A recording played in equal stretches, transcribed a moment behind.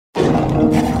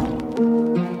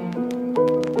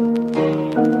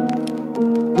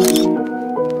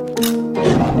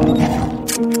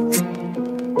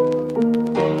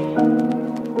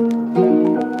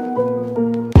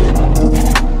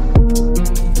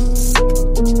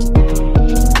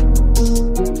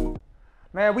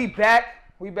man, we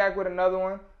back. We back with another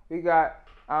one. We got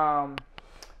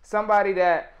somebody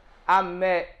that I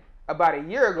met about a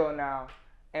year ago now,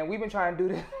 and we've been trying to do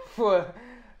this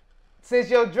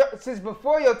since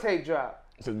before your tape drop.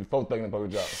 Since before thinking about the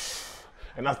drop.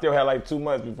 And I still had like 2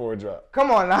 months before it dropped.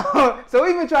 Come on now. So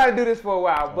we've been trying to do this for a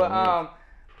while, but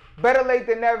better late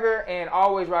than never, and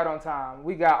always right on time.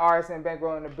 We got RSM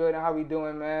Bankroll in the building. How we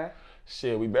doing, man?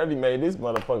 Shit, we barely made this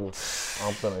motherfucker.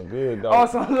 I'm feeling good, dog. On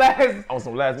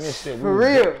some last minute shit. For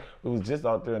real. We was just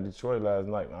out there in Detroit last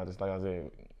night. Just like I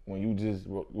said, when you just,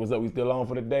 what's up, we still on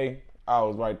for the day? I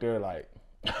was right there like,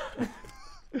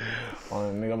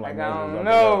 nigga, I'm like, I don't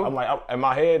know. I'm like, in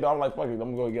my head, I'm like, fuck it, I'm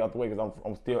gonna go get out the way because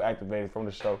I'm still activated from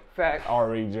the show. Fact.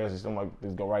 Already dressed, so I'm like,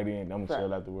 just go right in. I'm gonna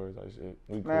chill afterwards. Like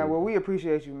shit. Man, well, we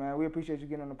appreciate you, man. We appreciate you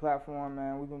getting on the platform,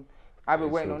 man. I've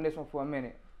been waiting on this one for a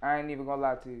minute. I ain't even gonna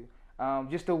lie to you.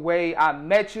 Just the way I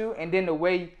met you, and then the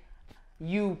way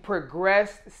you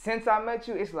progressed since I met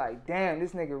you, it's like, damn,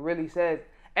 this nigga really says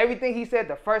everything he said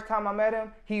the first time I met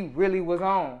him, he really was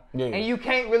on. Yeah. And you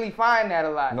can't really find that a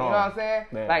lot. No. You know what I'm saying?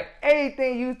 Man. Like,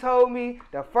 everything you told me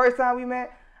the first time we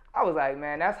met, I was like,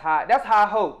 man, that's high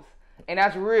hopes. And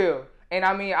that's real. And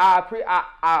I mean,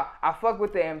 I fuck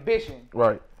with the ambition.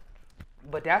 Right.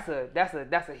 But that's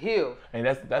a hill. And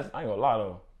that's I ain't gonna lie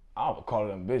though. I would call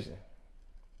it ambition.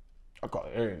 I call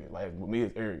it arrogance. Like, with me,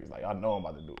 it's arrogance. Like, I know I'm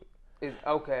about to do it. It's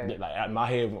okay. Yeah, like, in my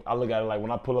head, I look at it like when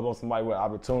I pull up on somebody with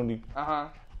opportunity,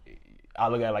 I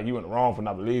look at it like you in the wrong for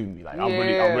not believing me. Like, I'm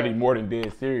really more than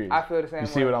dead serious. I feel the same way. You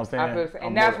see what I'm saying? I feel the same.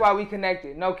 And that's why we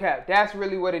connected. No cap. That's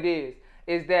really what it is.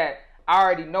 Is that I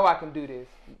already know I can do this.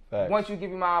 Facts. Once you give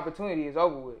me my opportunity, it's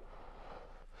over with.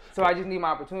 So I just need my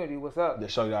opportunity. What's up? To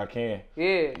show you I can.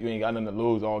 Yeah. You ain't got nothing to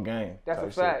lose all game. That's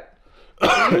a fact.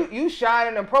 you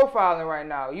shining and profiling right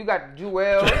now. You got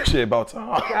Jewel. Shit, about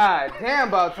time. God damn,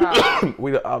 about time. We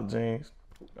the op jeans.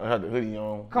 I had the hoodie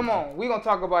on. Come on, we gonna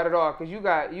talk about it all, cause you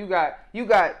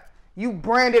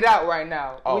branded out right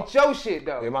now with your shit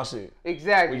though. Yeah, my shit.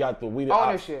 Exactly. We the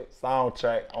ownership. Ops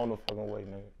soundtrack on the fucking way,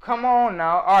 nigga. Come on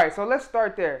now. All right, so let's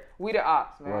start there. We the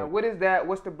Ops, man. Right. What is that?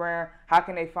 What's the brand? How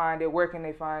can they find it? Where can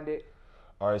they find it?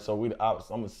 All right, so we the Ops.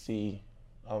 I'm gonna see.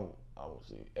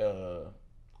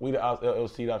 We the Ops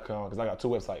LLC.com, because I got 2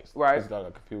 websites. Right. I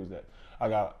got confused that. I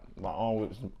got my own,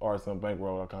 which is RSM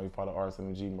Bankroll.com. You follow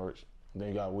RSMG merch. Then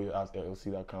you got We the Ops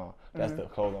LLC.com. That's the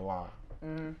clothing line.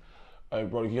 Mm-hmm. Hey,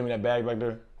 bro, you give me that bag back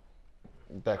there?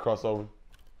 That crossover.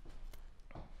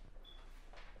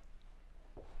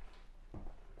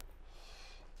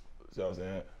 See what I'm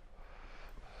saying?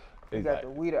 You got the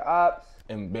We the Ops.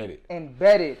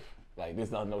 Embedded. Like, this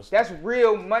not no shit. That's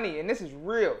real money, and this is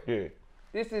real. Yeah.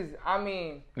 This is, I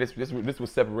mean... This will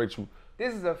separate you.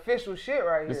 This is official shit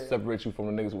right here. This separates you from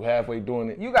the niggas who halfway doing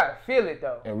it. You gotta feel it,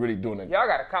 though. And really doing it. Y'all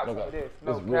gotta cop some of this.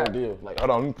 This is real deal. Like,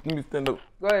 hold on, let me stand up.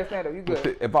 Go ahead, stand up. You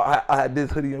good. If I had this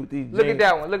hoodie with these jeans. Look at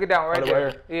that one right there.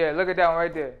 Right yeah, look at that one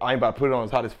right there. I ain't about to put it on.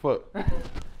 It's hot as fuck. This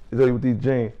hoodie with these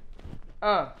jeans.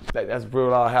 That's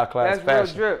real high class fashion.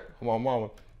 That's real drip. Come on, mama.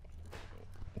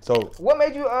 So what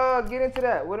made you get into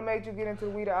that? What made you get into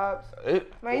We the Ops?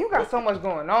 Man, you got so much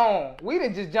going on. We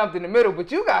didn't just jump in the middle,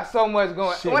 but you got so much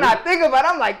going on. When I think about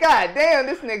it, I'm like, God damn,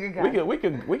 this nigga got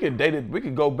We could date it. We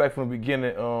could go back from the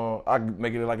beginning. I could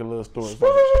make it like a little story.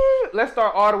 Let's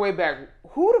start all the way back.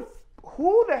 Who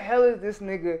the hell is this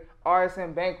nigga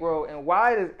RSM Bankroll, and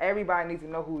why does everybody need to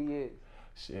know who he is?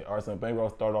 Shit, RSM Bankroll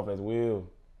started off as Will.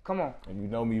 Come on. If you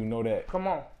know me, you know that. Come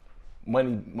on.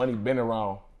 Money been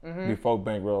around. Before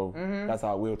Bankroll. That's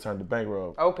how Will turned to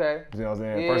Bankroll. Okay. You know what I'm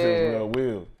saying? Yeah. First it was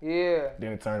Will. Yeah.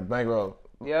 Then it turned to Bankroll.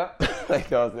 Yeah. You know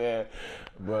what I'm saying?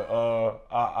 But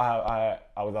I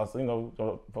was also, you know,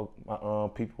 my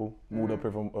people moved up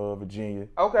here from Virginia.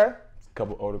 Okay. A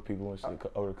couple older people and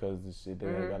shit, older cousins and shit. They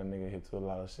got a nigga here too, a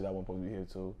lot of shit I wasn't supposed to be here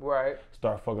too. Right.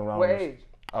 Start fucking around. What age?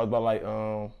 I was about like,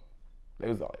 they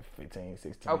was like 15,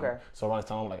 16. Okay. So around the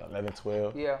time like 11,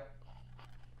 12. Yeah.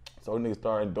 So niggas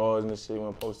started indulging and shit when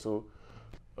I'm supposed to.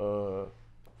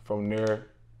 From there,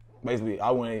 basically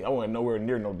I went nowhere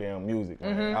near no damn music.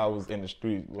 I was in the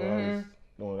streets. I was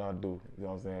doing what I do. You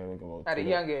know what I'm saying? At a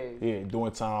young age. Yeah,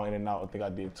 doing time in and out. I think I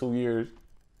did 2 years.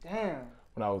 Damn.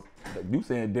 When I was, you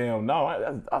saying damn?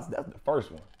 No, that's the first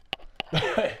one.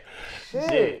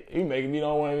 Shit. You making me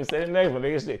don't want to even say the next one.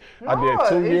 Nigga, shit. No, I did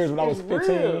 2 years when I was 15.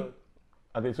 Real.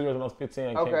 I did 2 years when I was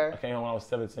 15. I came home when I was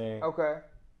 17. Okay.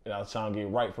 And I was trying to get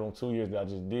right for them 2 years that I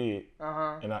just did.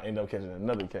 And I ended up catching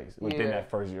another case within that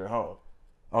first year home.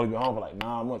 I only been home for like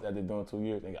 9 months after doing 2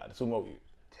 years. They got 2 more years.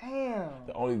 Damn.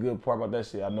 The only good part about that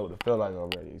shit, I know what it felt like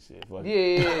already and shit. Fuck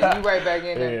Yeah, you right back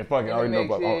in there. Yeah, fuck it, I already know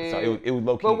about so it was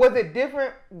low key. But was it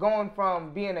different going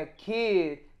from being a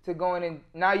kid to going in,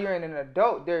 now you're in an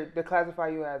adult, they classify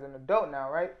you as an adult now,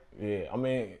 right? Yeah, I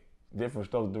mean, different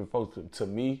stuff, different folks. To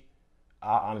me,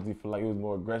 I honestly feel like it was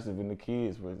more aggressive than the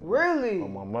kids. Really?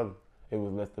 On my mother, it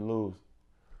was less to lose.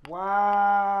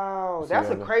 Wow, that's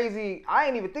a crazy. I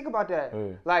ain't even think about that.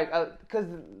 Yeah. Like, cause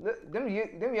them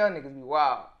young niggas be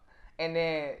wild, and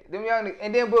then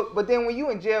but then when you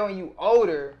in jail and you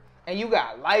older and you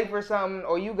got life or something,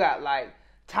 or you got like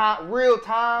real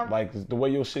time. Like the way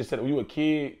your shit set up when you a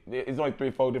kid, it's only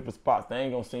 3-4 different spots. They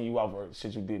ain't gonna send you out for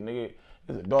shit you did, nigga.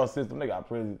 It's a dog system. They got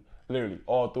prison literally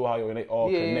all through Ohio and they all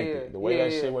connected. The way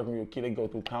that shit work when you're a kid, they go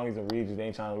through counties and regions. They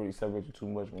ain't trying to really separate you too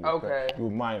much when you a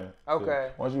minor.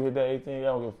 Okay. So once you hit that 18,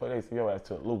 y'all don't give a fuck. They send your ass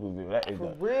to Lucasville. That is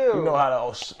for real. You know how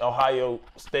the Ohio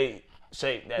state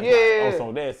shape that's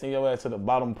also there. Send your ass to the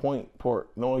bottom point port,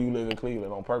 knowing you live in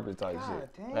Cleveland on purpose type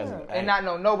shit. Damn. And not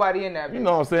know nobody in that bitch. You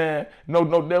know what I'm saying? No,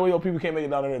 that way your people can't make it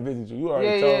down there and visit you. You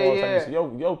already told all type of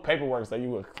shit. Your paperwork say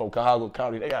you were from Cuyahoga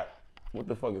County. They got, what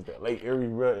the fuck is that? Lake Erie,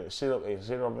 bro, shit up there.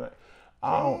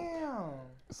 Damn.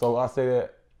 So I say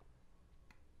that.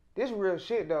 This real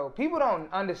shit though. People don't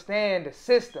understand the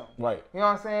system. Right. You know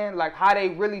what I'm saying? Like how they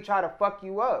really try to fuck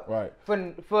you up. Right.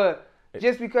 For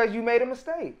just because you made a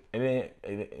mistake. And then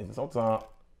and sometimes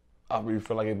I really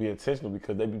feel like it'd be intentional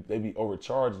because they be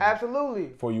overcharging. Absolutely.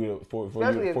 For you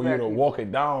to walk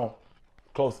it down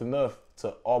close enough to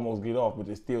almost get off, but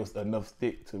there's still enough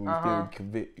stick to still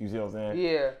convict. You see what I'm saying?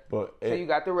 Yeah. But so you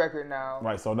got the record now.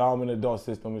 Right. So now I'm in the adult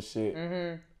system and shit.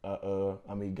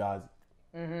 I mean, guys.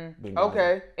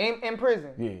 Okay. In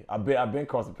prison. Yeah. I've been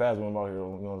crossing paths with him out here. You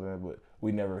know what I'm saying? But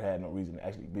we never had no reason to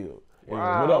actually build.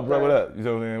 Wow, what up, bro? What up? You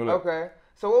know what I'm saying? What up? Okay.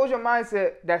 So what was your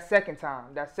mindset that second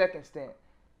time, that second stint?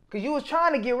 Because you was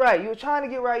trying to get right. You was trying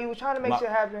to make shit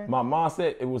happen. My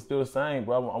mindset, it was still the same,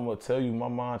 bro. I'm going to tell you, my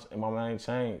mind ain't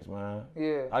changed, man.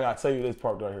 Yeah. I got to tell you this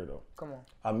part right here, though. Come on.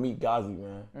 I meet Ghazi,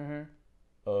 man.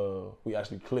 We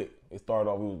actually clicked. It started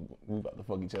off, we was about to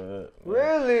fuck each other up. Man.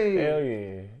 Really? Hell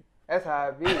yeah. That's how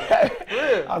it be.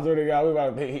 Real. I swear to God, we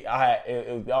about to,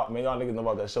 y'all niggas know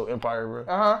about that show Empire, bro.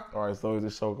 All right, so it's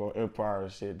this show called Empire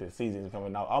and shit. The season's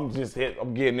coming out. I'm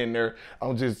getting in there.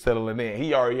 I'm just settling in.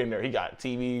 He already in there. He got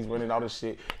TVs running all this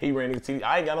shit. He ran his TV.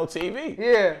 I ain't got no TV.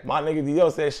 Yeah. My nigga D.O.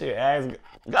 said shit. Ask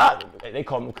God. They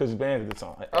called him Kush Band at the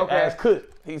time. Okay. Ask Kush.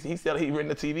 He said he ran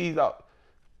the TVs out.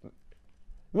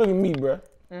 Look at me, bro.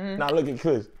 Now look at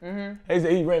Kush. He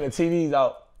said he ran the TVs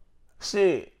out.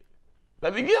 Shit.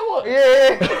 Let me get one.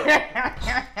 Yeah.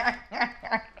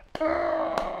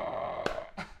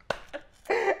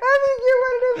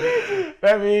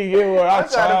 Let me get one of them bitches. I'm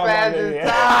trying to pass this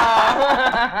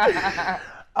time.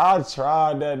 I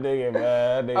tried that nigga,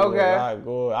 man. That nigga was not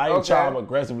good. I ain't trying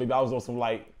aggressively, but I was on some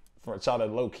like, trying to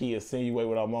low key insinuate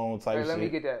what I'm on type shit. Let me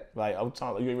get that. Like, I'm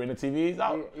trying. You ain't ready the TVs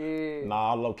out? Yeah.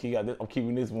 Nah, I low key got this. I'm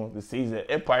keeping this one. The season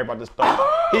Empire about to start.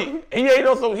 he ain't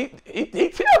also he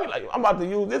tell me like I'm about to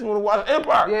use this one to watch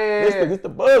Empire. Yeah. This the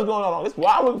buzz going on. This is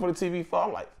why I'm looking for the TV for.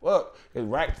 I'm like, fuck. It's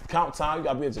rack count time. You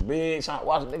gotta be at your bed trying to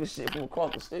watch nigga shit from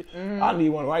across the shit. I need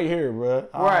one right here, bro.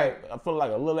 Right. I feel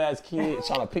like a little ass kid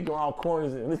trying to pick around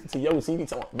corners and listen to your TV.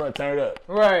 Bro, turn it up.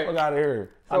 Right. Fuck out of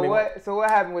here. So what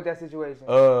happened with that situation?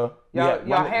 Y'all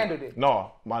handled it.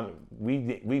 No,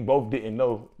 we both didn't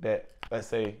know that. Let's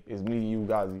say it's me, you,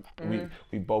 Ghazi.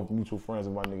 We both mutual friends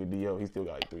with my nigga D.O. He still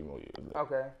got like 3 more years.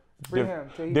 Okay. Free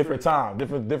him. Different time,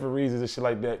 different reasons and shit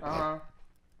like that.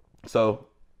 So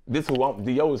this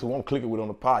D.O. is who I'm clicking with on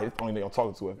the pod. It's the only nigga I'm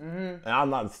talking to him. And I'm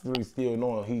not really still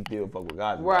knowing he still fuck with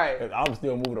Ghazi. Right. I'm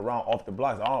still moving around off the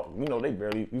blocks. They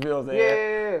barely. You feel what I'm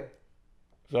saying? Yeah.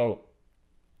 So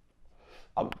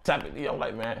I'm tapping D.O.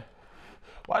 like, man,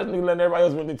 why is nigga letting everybody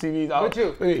else run the TVs out? With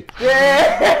you. Hey.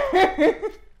 Yeah.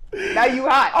 Now you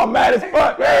hot. I'm mad as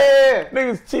fuck. Yeah.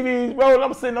 Niggas TVs, bro.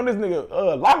 I'm sitting on this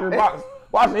nigga locker box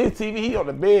watching his TV. He on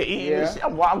the bed eating this shit.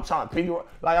 I'm trying to pick it up,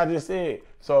 like I just said.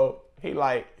 So he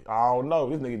like, I don't know.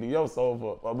 This nigga D.O. sold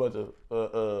for a bunch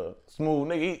of smooth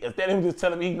nigga. Instead of him just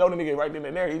telling me he know the nigga right then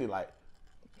and there, he just like,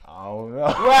 I don't know.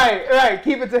 Right.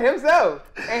 Keep it to himself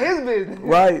and his business.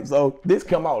 Right. So this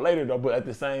come out later though, but at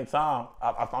the same time,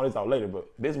 I found this out later. But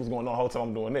this was going on the whole time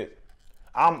I'm doing this.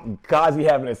 I'm Ghazi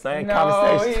having the same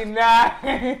conversation. No,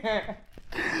 he not.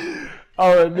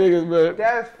 All right, niggas, man.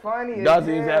 That's funny.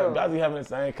 Ghazi having the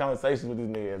same conversation with this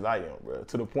nigga as I am, bro.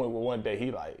 To the point where one day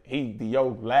he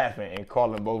D.O. laughing and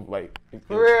calling both like.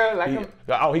 For real,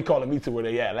 like he calling me to where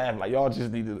they at laughing like y'all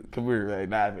just need to come here like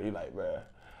laughing. He like, bro,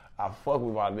 I fuck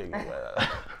with my nigga, man.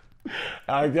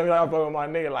 I fuck with my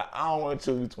nigga, like, I don't want to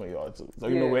choose between y'all two. So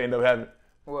you know what ended up happening?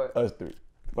 What? Us three.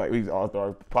 Like, we all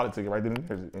started politicking right then and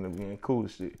there, ended up being cool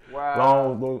as shit.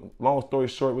 Wow. Long story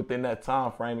short, within that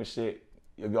time frame and shit,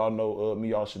 if y'all know me,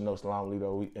 y'all should know Salam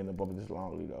Lido. We ended up bumping this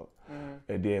Salam Lido.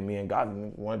 And then me and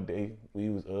Goslin, one day, he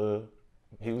was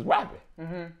rapping.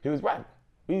 He was rapping.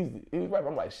 He was rapping.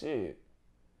 I'm like, shit.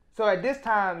 So at this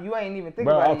time, you ain't even thinking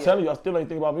Bro, about it I'm telling you, I still ain't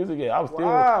thinking about music yet. I was still,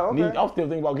 I was still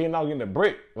thinking about getting out, getting the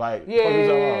brick. Like,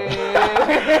 yeah.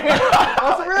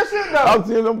 On some real shit though. I was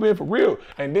still being for real.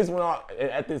 And this went on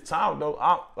at this time though.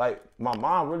 My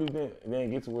mom really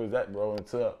didn't get to where it's at, bro,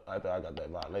 until after I got that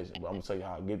violation. But I'm gonna tell you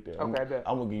how I get there. Okay,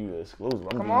 I'm gonna give you the exclusive.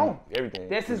 Come on, everything.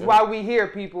 This is why we here,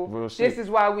 people. Real shit. This is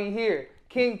why we here.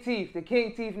 King Teeth, the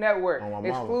King Teeth Network,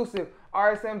 exclusive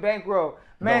RSM Bankroll.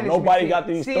 Management nobody team, got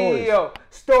these CEO,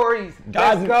 stories.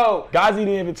 Let's go. Ghazi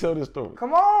didn't even tell this story.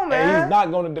 Come on, man. And he's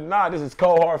not going to deny this is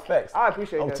cold hard facts. I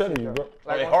appreciate that. I'm telling you, bro.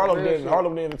 Like, Harlem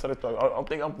didn't even tell the story. I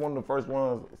think I'm one of the first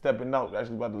ones stepping out,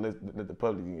 actually about to let the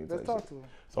public in. Let's talk to him.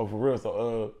 So for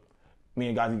real, me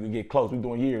and Ghazi could get close. We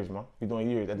doing years, man. We doing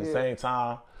years. At the same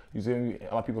time, you see me,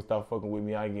 a lot of people start fucking with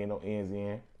me. I ain't getting no ends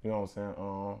in. You know what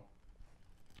I'm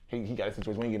saying? He got a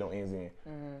situation where he ain't get no ends in.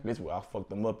 This is where I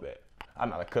fucked him up at. I'm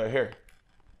not a cut hair.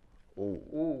 Ooh,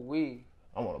 wee.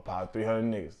 I'm on a pile of 300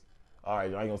 niggas. All right,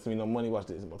 y'all ain't gonna see me no money. Watch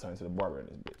this. I'm gonna turn into the barber in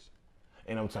this bitch.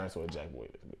 And I'm turning to a jack boy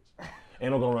in this bitch.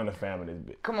 And I'm gonna run the family in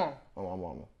this bitch. Come on. On my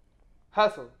mama.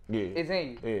 Hustle. Yeah. It's in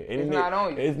you. Yeah. It's not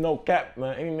on you. It's no cap,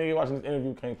 man. Any nigga watching this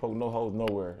interview can't poke no holes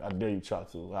nowhere. I dare you try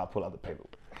to. I'll pull out the paper.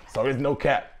 So it's no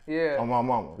cap. Yeah. On my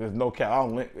mama. There's no cap. I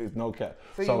don't link. It's no cap.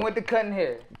 So you went to cutting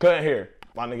hair. Cutting hair.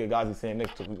 My nigga Ghazi saying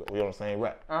next to we on the same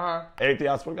rap. Everything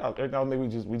I swear to God, everything I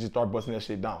nigga, we just start busting that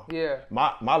shit down. Yeah.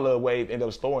 My little wave ended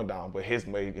up slowing down, but his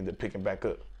wave ended up picking back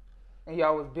up. And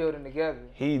y'all was building together.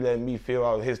 He let me fill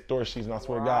out his story sheets, and I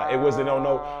swear to God, it wasn't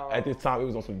on at this time, it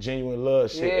was on some genuine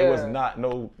love shit. Yeah. It was not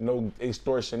no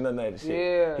extortion, none of that shit.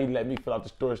 Yeah. He let me fill out the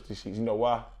story sheets. You know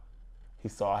why? He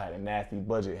saw I had a nasty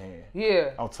budget hand. Yeah.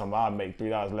 I'm talking about I make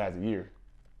 $3 last a year.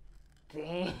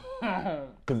 Damn.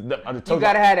 Cause you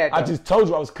gotta have that. Though. I just told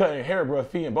you I was cutting hair, bro,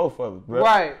 feeding both of us, bro.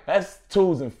 Right. That's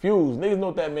tools and fuels. Niggas know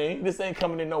what that mean. This ain't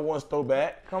coming in no one store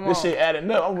bag. This shit adding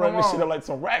up. I'm running this shit up like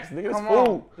some racks, nigga. It's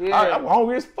food. Yeah. I'm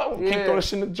hungry as fuck. Can't throw this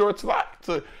shit in the drawer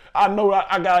till I know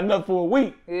I got enough for a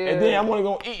week. Yeah. And then I'm only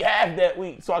gonna eat half that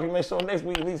week so I can make sure next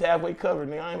week at least halfway covered,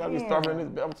 nigga. I ain't about to be starving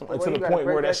in this until the point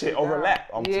where that shit overlap.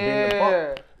 I'm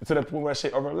to the point where that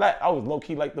shit overlap. I was low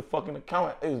key like the fucking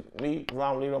accountant. It was me,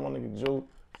 Ron Leader, my nigga Jew.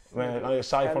 Man, I get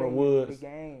shot from the woods. I'm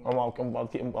getting, that's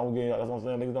what I'm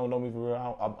saying. Niggas don't know me for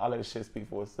real. I let this shit speak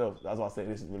for itself. That's why I say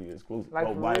this is really exclusive. Like,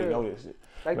 nobody know this shit.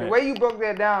 Like, man, the way you broke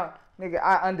that down, nigga,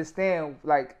 I understand,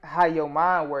 like, how your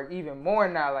mind work even more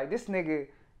now. Like, this nigga's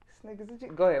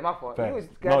go ahead, my fault.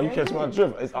 You catch my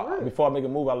drift. Before I make a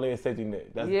move, I lay a safety net.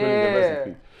 That's really the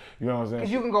recipe. You know what I'm saying?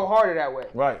 Because you can go harder that way.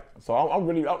 Right. So I'm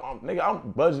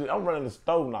budgeting. I'm running the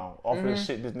stove now off of this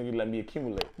shit this nigga let me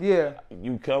accumulate. Yeah.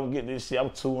 You come get this shit, I'm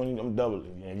 $200, I'm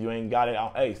doubling. If you ain't got it,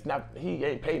 hey, snap. He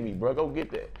ain't paid me, bro. Go get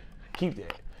that. Keep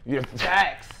that. Yeah.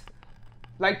 Facts.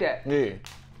 Like that. Yeah.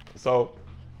 So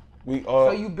we so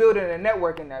you building a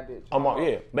network in that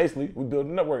bitch. basically we build a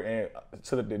network, and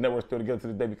so that the network's still together to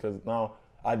this day because now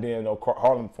I didn't know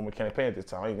Harlem from a campaign at this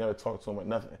time. I ain't never talked to him or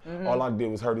nothing. All I did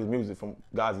was heard his music from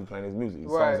Ghazi playing his music.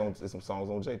 Some songs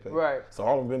on JPEG. Right. So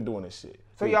Harlem been doing this shit.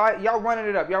 So y'all running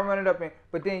it up.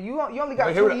 But then you only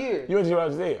got 2 years. You know what I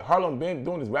just said? Harlem been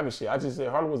doing this rapping shit. I just said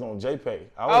Harlem was on JPEG.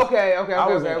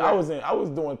 I was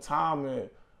doing time in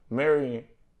Marion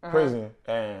prison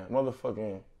and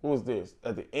motherfucking, who was this?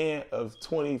 At the end of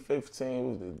 2015,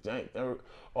 was the jank,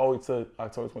 all the way to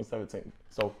October 2017.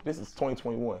 So this is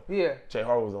 2021. Yeah. Jay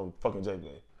Hart was on fucking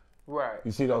JPEG. Right.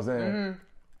 You see what I'm saying?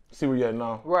 See where you at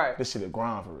now? Right. This shit a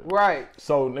grind for real. Right.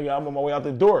 So nigga, I'm on my way out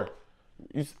the door.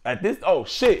 At this, oh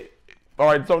shit. All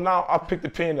right, so now I picked the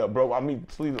pen up, bro. I meet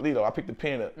Toledo. I picked the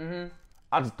pen up.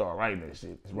 I just started writing that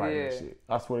shit. That shit.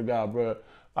 I swear to God, bro.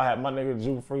 I had my nigga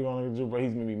Jew, free on nigga Jew, bro.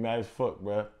 He's made me mad as fuck,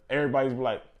 bro. Everybody's be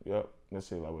like, yep, that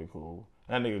shit like way cool.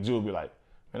 That nigga Jew be like,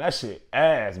 man, that shit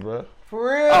ass, bro.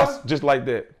 For real? Just like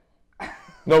that.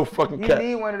 No fucking cap. You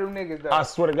need one of them niggas, though. I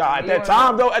swear to God. At that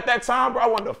time, bro, I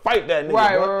wanted to fight that nigga,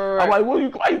 bro. Right. I'm like,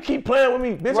 why you keep playing with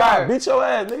me? Bitch, I'll beat your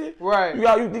ass, nigga. Right.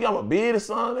 You think I'm a beard or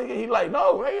something, nigga? He like,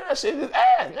 no, nigga, that shit is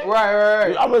ass, nigga.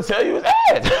 Right. I'm gonna tell you it's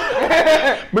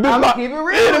ass. But this keep it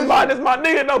real. This my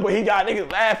nigga, though. But he got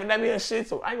niggas laughing at me and shit,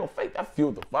 so I ain't gonna fake that.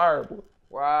 Fueled the fire, boy.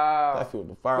 Wow. That fueled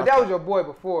the fire. But that was your boy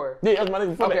before. Yeah, that was my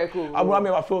nigga before. Okay, that. cool. I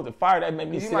mean, I fueled the fire. That made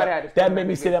me sit. That made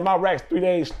me sit at my racks 3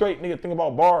 days straight. Nigga, think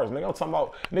about bars. Nigga, I'm talking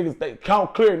about niggas. They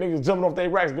count clear. Niggas jumping off their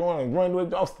racks, going and running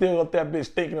with. I'm still up that bitch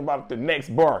thinking about the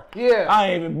next bar. Yeah.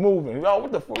 I ain't even moving. Yo,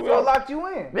 what the fuck? So it locked you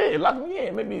in. Yeah, it locked me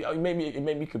in. It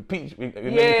made me compete. It made me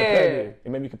competitive. It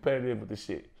made me competitive with the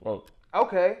shit. Well,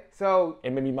 okay, so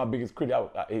it made me my biggest critic.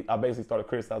 I basically started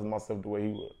criticizing myself the way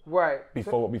he was. Right.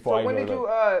 Before I when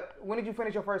did you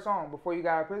finish your first song before you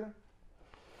got out of prison?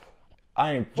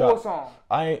 I ain't full song.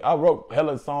 I wrote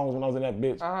hella songs when I was in that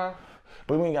bitch.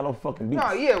 But we ain't got no fucking beats.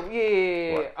 No, yeah.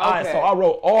 Right. Okay. So I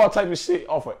wrote all type of shit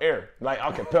off of air, like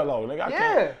acapella.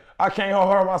 Nigga, I can't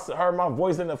heard my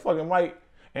voice in the fucking mic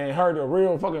and heard the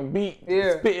real fucking beat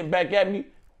spitting back at me.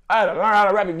 I had to learn how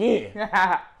to rap again.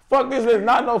 Fuck this is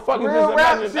not no fucking real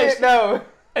rap shit though.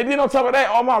 And then on top of that,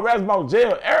 all my raps about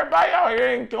jail. Everybody out here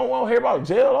ain't gonna want to hear about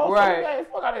jail. Right.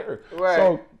 Fuck out of here. Right.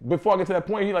 So before I get to that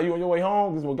point, he like, you on your way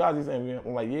home? This is what Gazi saying.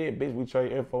 I'm like, yeah, bitch, we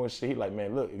trade info and shit. He like,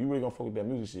 man, look, if you really gonna fuck with that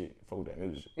music shit, fuck with that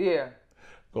music shit. Yeah.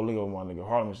 Go link up with my nigga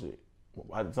Harlem shit.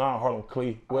 At the time, Harlem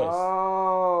Clee West.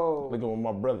 Oh. Link up with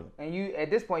my brother. And you, at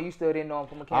this point, you still didn't know him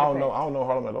from a campaign. I don't know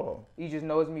Harlem at all. You just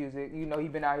know his music. You know he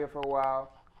been out here for a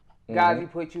while. Gazi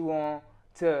put you on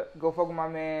to go fuck with my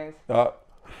mans.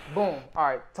 Boom. All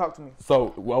right, talk to me.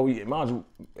 So, mind you,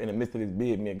 in the midst of this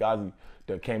bid, me and Gazi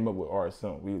that came up with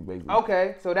RSM. We basically.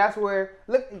 Okay, so that's where,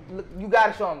 look, you got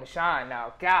to show him the shine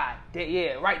now. God,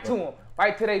 yeah, right to him.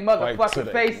 Right to their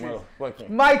motherfucking faces.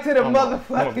 Right to the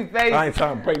motherfucking faces. I ain't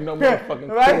trying to break no motherfucking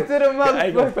Right to the motherfucking I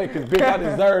ain't gonna fake this bitch. I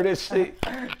deserve this shit.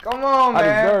 Come on, man.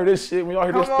 I deserve this shit. When y'all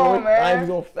hear this story, on, man. I ain't even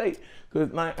gonna fake. Cause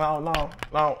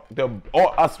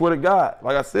I swear to God,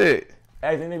 like I said,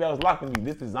 as the nigga that was locking me,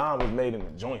 this design was made in the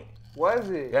joint. Was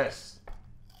it? Yes.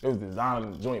 It was designed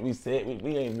in the joint. We said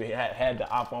we ain't even had the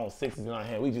iPhone 6s in our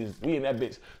hand. We in that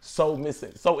bitch so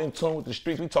missing, so in tune with the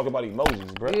streets. We talk about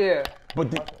emojis, bro. Yeah.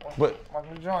 But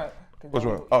joint. What's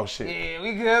wrong? Oh shit. Yeah,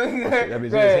 we good. That bitch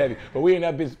is heavy. But we in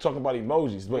that bitch talking about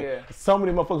emojis. But some of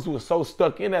the motherfuckers who were so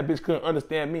stuck in that bitch couldn't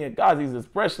understand me and Gazi's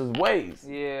expressions ways.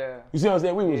 Yeah. You see what I'm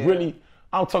saying? We was really.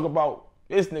 I'm talking about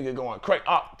this nigga going crazy.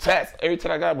 Tats. Every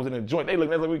time I got was in the joint, they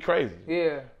looking at us like we crazy.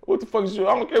 Yeah. What the fuck is you?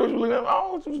 I don't care what you looking at. I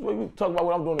don't want you talk about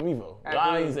what I'm doing to me for.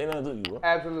 I ain't saying nothing to you, bro.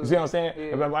 Absolutely. You see what I'm saying? Yeah.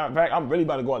 As a matter of fact, I'm really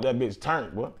about to go out that bitch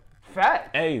turn, bro.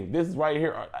 Fact. Hey, this is right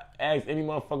here. Ask any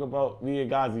motherfucker about me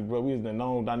and Gazi, bro. We was the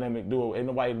known dynamic duo. Ain't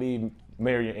nobody leave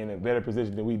Marion in a better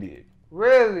position than we did.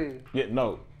 Really? Yeah,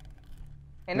 no.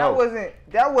 And that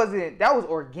was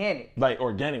organic. Like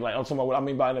organic. Like I'm talking about what I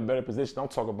mean by in a better position. I'm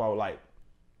talking about like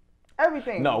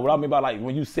everything. No, what I mean by like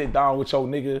when you sit down with your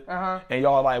nigga and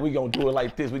y'all like, we gonna do it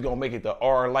like this, we gonna make it the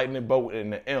R lightning bolt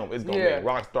and the M. It's gonna be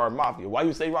Rockstar Mafia. Why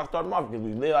you say Rockstar Mafia? Because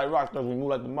we live like rockstars, we move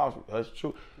like the mafia. That's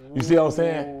true. You see what I'm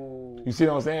saying? You see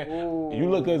what I'm saying? Ooh. You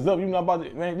look us up, you know about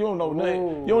it, man. You don't know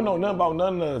nothing. You don't know nothing about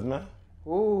none of us, man.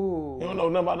 Ooh. You don't know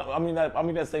nothing about. I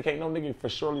mean that say can't no nigga for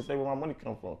surely say where my money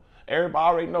come from. Everybody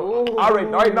already know. I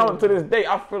already know to this day.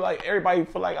 I feel like everybody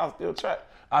feel like I still trap.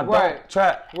 I don't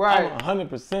trap. Right. I'm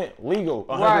 100% legal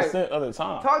 100% of the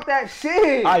time. Talk that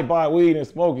shit. I buy weed and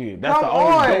smoke it. That's the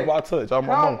only dope I touch. Come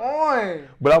on.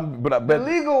 But I bet the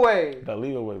legal way. The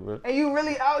legal way, bro. And you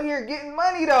really out here getting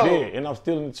money though. Yeah, and I'm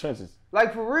still in the trenches.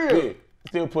 Like for real. Yeah.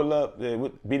 Still pull up,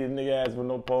 beat his nigga ass with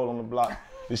no pole on the block.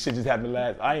 This shit just happened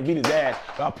last. I ain't beat his ass,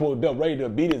 but I pulled up ready to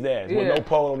beat his ass with no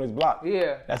pole on his block.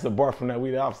 Yeah. That's a bar from that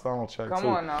We the Ops soundtrack too. Come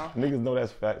on now. Niggas know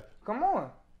that's fact. Come on.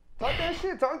 Talk that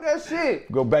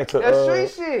shit. Go back to that street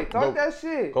shit. Talk that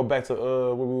shit. Go back to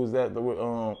where we was at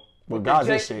with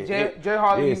Gazi shit. Jay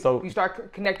Harley, yeah, so you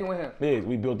start connecting with him. Yeah,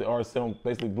 we built the RSM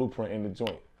basically blueprint in the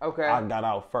joint. Okay. I got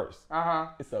out first. Uh-huh.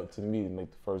 It's up to me to make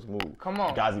the first move. Come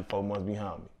on. Gazi 4 months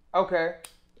behind me. Okay.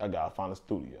 I gotta find a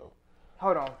studio.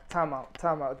 Hold on, time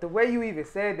out. The way you even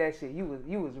said that shit,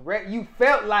 you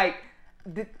felt like,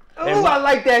 I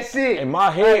like that shit. In my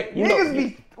head,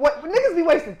 like, niggas be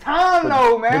wasting time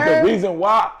though, man. But the reason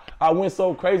why I went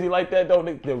so crazy like that though,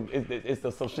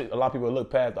 it's some shit a lot of people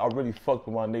look past. I really fucked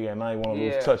with my nigga and I ain't want to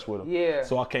lose touch with him. Yeah.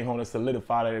 So I came home and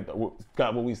solidified that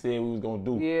got what we said we was gonna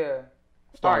do. Yeah.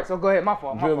 All right, so go ahead. My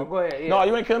fault. Go ahead. Yeah. No,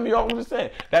 you ain't cutting me off. I'm just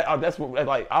saying that's what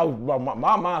like my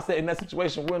mindset in that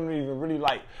situation wasn't even really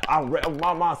like my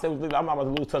mindset was I'm not about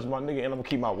to lose touch with my nigga and I'm gonna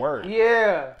keep my word.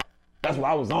 Yeah. That's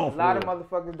what I was on for. A lot of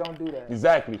motherfuckers don't do that.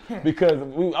 Exactly. Because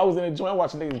I was in the joint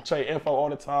watching niggas trade info all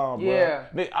the time, bro. Yeah.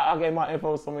 I gave my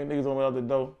info to so many niggas on the other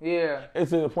door. Yeah. It's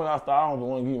to the point I don't even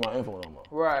want to give you my info no more.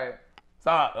 Right. So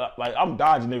I'm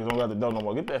dodging niggas on the other door no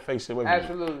more. Get that fake shit away from me.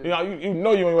 Absolutely. You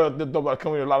know you ain't going to the door about to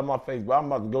come here a lot of my face, but I'm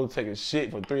about to go take a shit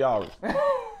for 3 hours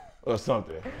or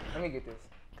something. Let me get this.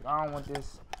 I don't want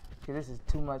this, because this is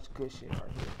too much good shit right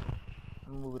here.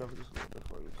 I'm going to move it over just a little bit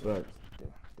for you. Right.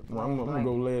 I'm going to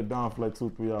go lay it down for like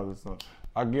 2-3 hours or something.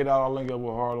 I get out, I link up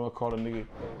with Harlan, call a nigga.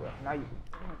 Now you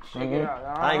shake it out.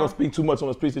 I ain't gonna speak too much on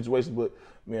the street situation, but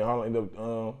me and Harlan ended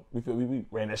up, we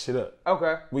ran that shit up.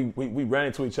 Okay. We ran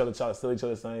into each other, tried to sell each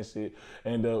other the same shit,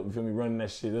 and you feel me, running that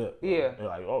shit up. Yeah. And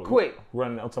like, oh, quick.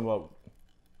 Running, I'm talking about,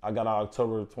 I got out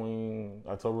October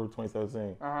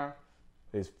 2017.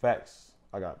 It's facts.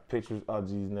 I got pictures,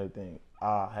 IGs, and everything.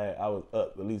 I was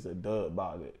up at least a dub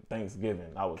about it.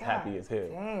 Thanksgiving, I was happy as hell.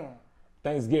 Damn.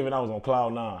 Thanksgiving, I was on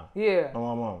cloud 9. Yeah. On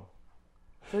my mom.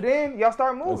 So then y'all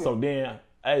start moving. And so then,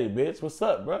 hey, bitch, what's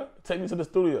up, bro? Take me to the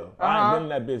studio. I ain't been in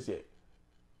that bitch yet.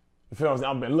 You feel what I'm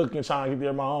saying? I've been looking, trying to get there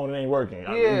on my own. It ain't working.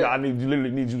 Yeah. I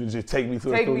literally need you to just take me to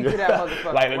the studio. Take me to that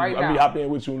motherfucker like, right now. I be hopping in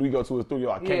with you when we go to the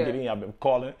studio. I can't get in. I've been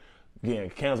calling, getting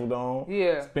canceled on,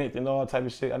 spent and all type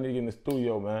of shit. I need to get in the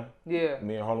studio, man. Yeah.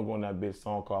 Me and Harlan going that bitch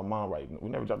song called Mom Right. We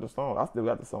never dropped the song. I still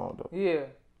got the song, though. Yeah.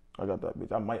 I got that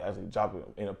bitch. I might actually drop it,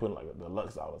 end up putting like a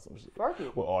deluxe out or some shit. Fuck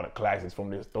it. With all the classics from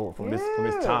this store, from this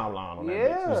timeline on that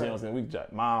bitch. You see what I'm saying? We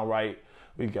got Mind Right.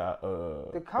 We got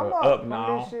the come Up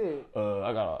Now. This shit.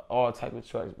 I got all type of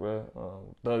tracks, bro.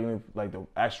 Thuggin', like the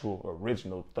actual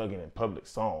original Thuggin' in Public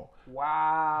song.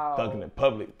 Wow. Thuggin' in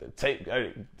Public, the tape,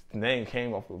 the name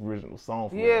came off the original song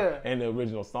for me. And the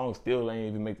original song still ain't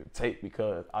even make the tape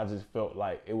because I just felt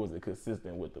like it wasn't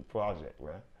consistent with the project,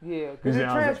 bro. Yeah, because it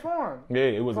transformed. Yeah,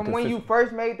 it was from when you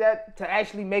first made that to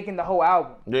actually making the whole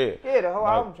album. Yeah. Yeah, the whole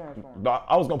album transformed.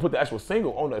 I was gonna put the actual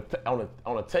single on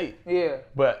a tape. Yeah.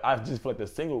 But I just felt like the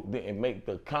single didn't make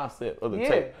the concept of the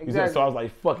tape. Exactly. You see? So I was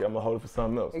like, fuck it, I'm gonna hold it for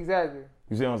something else. Exactly.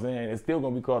 You see what I'm saying? It's still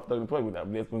gonna be called Thug and Play with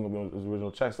that, but it's gonna be on his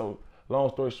original track. So long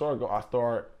story short, I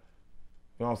start,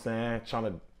 you know what I'm saying, trying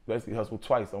to basically hustle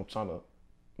twice. I'm trying to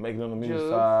make it on the music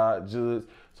side, judge.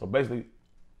 So basically,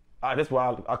 that's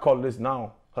why I call it this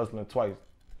now, hustling twice.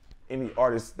 Any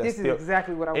artist that's this is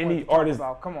exactly what I want to talk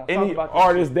about. Come on, any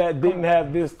artist that didn't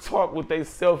have this talk with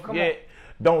themselves yet,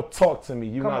 don't talk to me.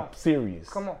 You're not serious.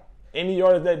 Come on. Any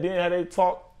artist that didn't have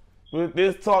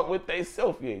this talk with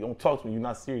themselves yet, don't talk to me. You're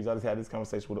not serious. I just had this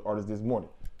conversation with an artist this morning.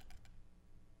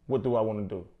 What do I want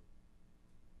to do?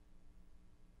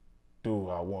 Do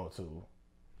I want to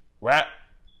rap?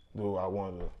 Do I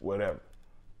want to whatever?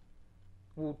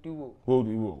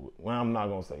 Woo-de-woo. Well, I'm not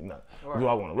gonna say nothing. Right. Do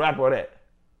I want to rap or that?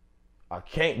 I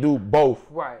can't do both.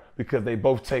 Right. Because they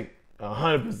both take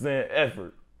 100%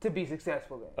 effort. To be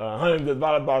successful in. 100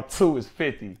 divided by 2 is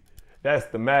 50. That's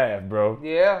the math, bro.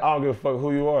 Yeah. I don't give a fuck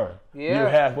who you are. Yeah. You're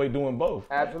halfway doing both.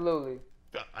 Absolutely.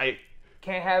 Like,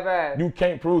 can't have ass. You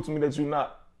can't prove to me that you're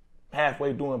not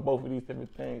halfway doing both of these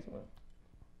different things, man.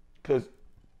 Because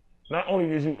not only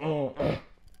did you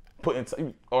put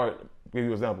in, or give you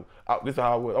an example. This is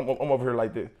how I was. I'm over here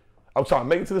like this. I'm trying to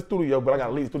make it to the studio, but I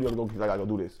gotta leave the studio to go because I gotta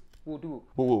go do this.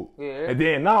 Woo. Yeah. And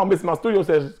then now I'm missing my studio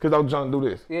sessions because I was trying to do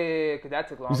this. Yeah, because that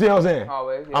took long. You see what I'm saying?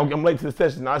 Always. Yeah. I'm late to the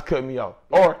session, now it's cutting me off.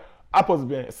 Yeah. Or I'm supposed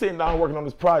to be sitting down working on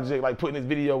this project, like putting this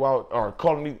video out, or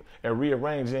calling me and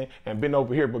rearranging and been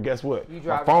over here, but guess what?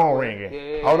 My phone ringing.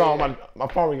 Yeah. Hold on, my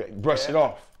phone ringing. Brush it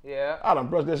off. Yeah. I done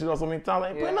brushed that shit off so many times, I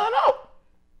ain't putting nothing out.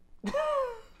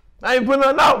 I ain't putting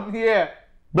nothing out. Yeah.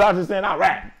 But I'm just saying I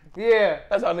rap. Yeah.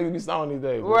 That's how niggas be sounding these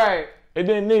days. Bro. Right. And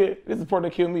then nigga, this is the part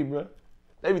that killed me, bro.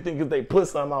 They be thinking if they put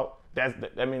something out,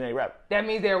 that mean they rap. That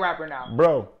means they're a rapper now.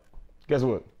 Bro, guess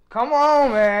what? Come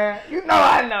on, man. You know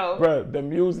I know. Bro, the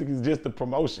music is just the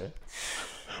promotion.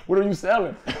 What are you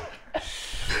selling?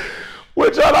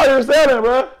 What y'all out here selling,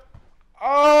 bro?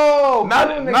 Oh, now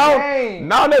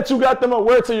that you got them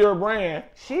aware to your brand,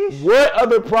 what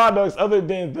other products other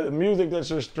than the music that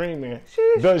you're streaming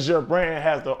does your brand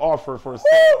have to offer for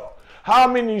sale? How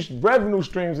many revenue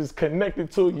streams is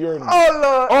connected to your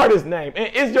artist name?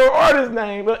 And is your artist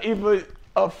name even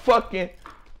a fucking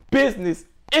business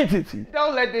entity?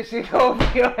 Don't let this shit go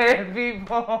over your head,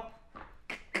 people.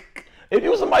 If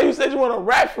you somebody who said you want to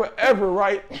rap forever,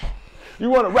 right?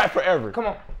 You want to rap forever. Come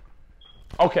on.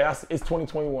 Okay, it's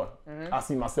 2021. I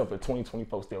see myself at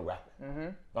 2024 still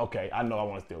rapping. Okay, I know I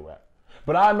want to still rap.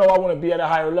 But I know I want to be at a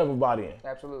higher level by then.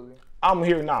 Absolutely. I'm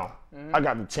here now. I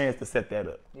got the chance to set that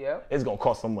up. Yeah. It's going to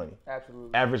cost some money.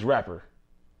 Absolutely. Average rapper.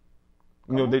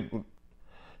 You know,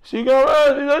 she gonna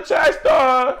run, she's a tax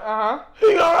star.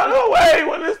 He gonna run away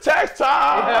when it's tax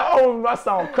time. Yeah. Oh, that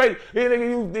sound crazy. You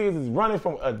niggas is running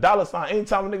from a dollar sign.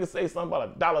 Anytime a nigga say something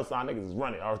about a dollar sign, niggas is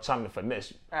running or trying to finesse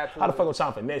you. Absolutely. How the fuck I'm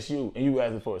trying to finesse you and you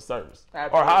asking for a service?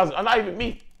 Absolutely. Or how's, not even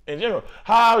me in general,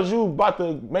 how's you about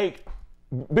to build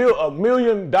 $1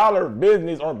 million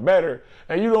business or better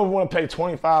and you don't want to pay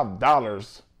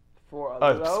 $25 For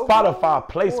a Spotify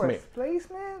placement.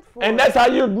 For and that's how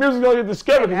your music gonna get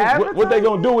discovered. What they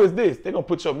gonna do is this: they gonna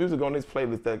put your music on this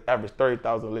playlist that average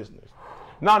 30,000 listeners.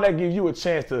 Now that gives you a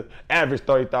chance to average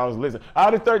 30,000 listeners.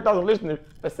 Out of 30,000 listeners,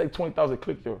 let's say 20,000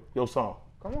 click your song.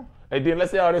 Come on. And then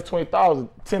let's say out of this 20,000,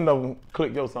 10 of them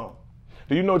click your song.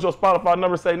 Do you know what your Spotify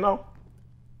number say? No.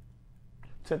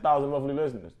 10,000 monthly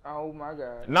listeners. Oh my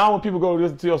God. Now when people go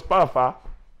listen to your Spotify,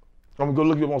 I'm gonna go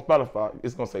look you up on Spotify.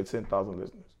 It's gonna say 10,000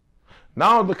 listeners.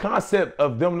 Now the concept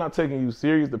of them not taking you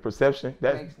serious, the perception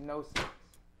that makes no sense.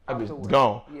 That bitch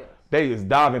gone. Yes. They just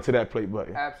dive into that play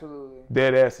button. Absolutely.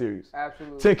 Dead ass serious.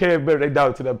 Absolutely. 10K better. They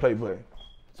dive into that play button.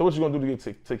 So what you gonna do to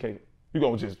get 10K? You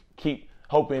gonna just keep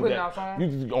hoping that you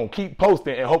just gonna keep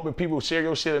posting and hoping people share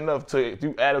your shit enough to if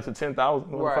you add up to 10,000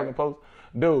 fucking posts.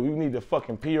 Dude, you need the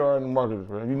fucking PR and the marketers,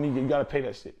 bro. You gotta pay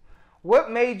that shit.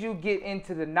 What made you get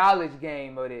into the knowledge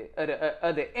game of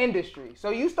the industry?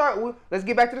 So you start with, let's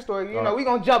get back to the story. You know, we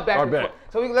gonna jump back and forth.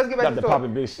 So let's get back to the story.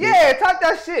 Popping bitch shit. Yeah, talk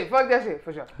that shit. Fuck that shit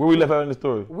for sure. Where we left out in the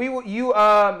story? You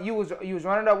was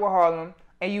running up with Harlem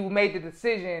and you made the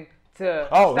decision to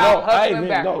stop hustling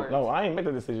backwards. No, I ain't made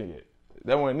the decision yet.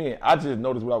 That wasn't it. I just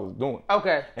noticed what I was doing.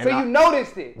 Okay, and so you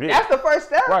noticed it. Yeah. That's the first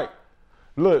step. Right.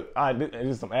 Look, it's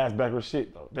just some ass backwards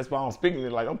shit though. That's why I'm speaking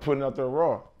it like I'm putting it out there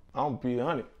raw. I'm be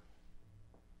 100.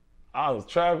 I was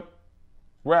traveling,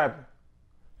 rapping,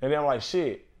 and then I'm like,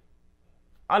 shit,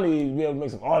 I need to be able to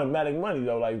make some automatic money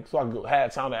though, like so I could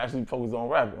have time to actually focus on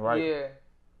rapping, right? Yeah.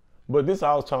 But this is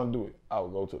how I was trying to do it. I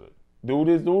would go to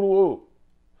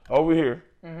over here,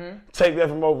 take that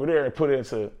from over there and put it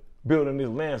into building this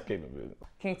landscaping business.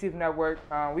 King Teeth Network,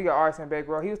 we got RSM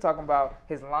Bankroll. He was talking about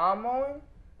his lawn mowing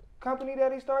company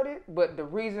that he started, but the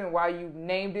reason why you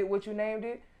named it what you named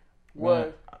it was...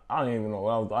 Man, I don't even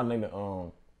know. I named it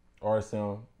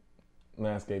RSM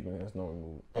Landscaping and Snow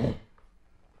Removal.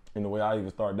 And the way I even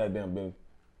started that damn business,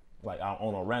 like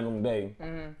on a random day,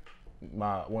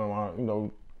 one of my,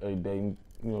 every day,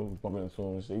 bumping into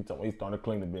him and shit. He told me he started to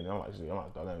clean the business. I'm like, shit, I'm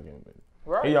not starting to clean the business.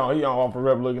 Right. He on off for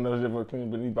rep looking at shit for a clean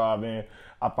business. He bought in.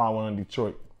 I found one in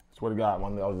Detroit. Swear to God,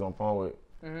 one day I was on the phone with.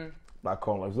 I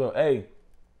called him like, what's up? Hey,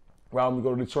 right when we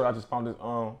go to Detroit, I just found this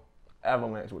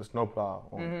avalanche with a snowplow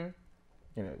on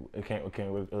it. It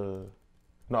came with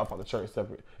no, I found the church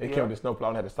separate. It came with the snowplow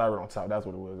and had a siren on top. That's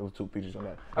what it was. There was two features on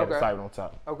that. It had a siren on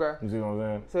top. Okay. You see what I'm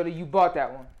saying? So you bought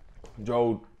that one?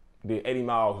 Did 80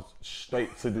 miles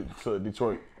straight to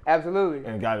Detroit. Absolutely.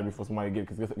 And got it before somebody get it.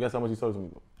 Because guess how much he sold it to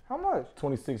me? How much?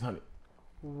 $2,600.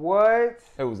 What?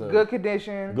 It was good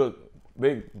condition. Good,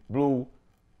 big blue.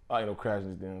 I ain't no crashing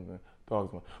this damn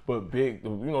thing. But big, the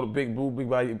big blue, big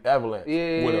body avalanche.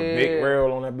 Yeah. With a big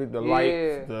rail on that bit, the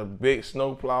lights, the big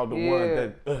snowplow, the one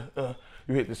that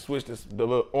you hit the switch, the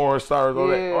little orange sirens, all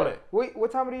that. Wait,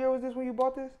 what time of the year was this when you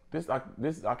bought this?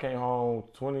 I came home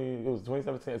it was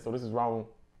 2017, so this is around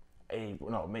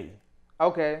May.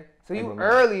 Okay, so you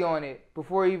early on it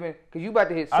before even, cause you about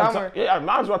to hit summer.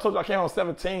 Mind you, I told you I came on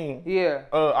 17. Yeah.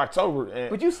 October. And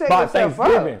but you said by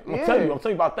Thanksgiving. Up. I'm telling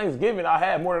you about Thanksgiving, I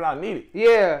had more than I needed.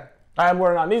 Yeah. I had more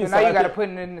than I needed. So now you got to put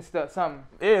it in the stuff, something.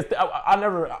 Yeah,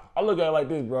 I look at it like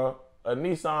this, bro. A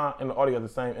Nissan and the Audi have the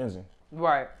same engine.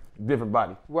 Right. Different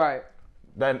body. Right.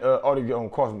 That Audi get on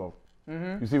Cosmo.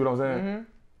 You see what I'm saying?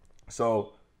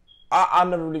 So I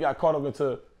never really got caught up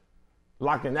into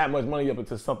locking that much money up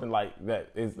into something like that.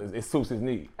 It suits his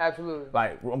need. Absolutely.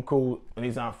 Like, I'm cool with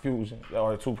Nissan Fusion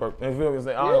or two per. You feel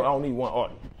me? I don't need one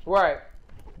Audi. Right.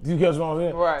 You catch what I'm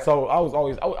saying? Right. So I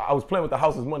was playing with the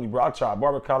house's money, bro. I tried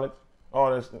barber college, all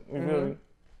that shit. You feel me?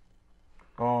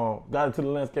 Got into the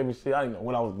landscaping shit. I didn't know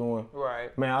what I was doing.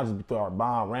 Right. Man, I just started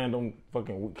buying random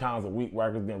fucking kinds of weed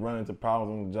whackers, then running into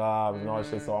problems on the job and all that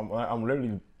shit. So I'm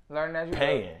literally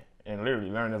paying and literally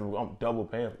learning as I'm double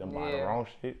paying for them buying the wrong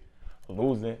shit,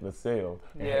 losing the sale,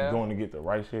 and going to get the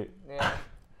right shit. Yeah.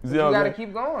 You gotta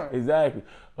keep going. Exactly.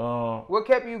 What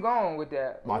kept you going with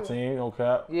that? My team, no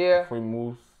cap. Yeah. Free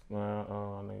Moose, man.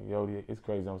 Yodi, it's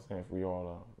crazy. I'm saying free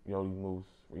all Yodi Moose,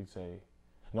 Retail.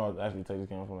 No, actually, take this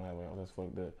game from the highway. That's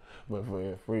fucked up. But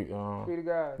for free, free to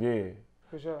God. Yeah.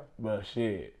 For sure. But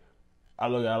shit, I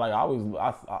look at it like I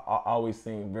always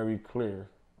seem very clear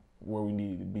where we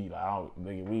needed to be. Like,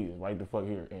 we is right the fuck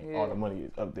here, and all the money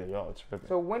is up there. Y'all tripping.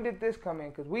 So when did this come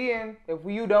in? Cause if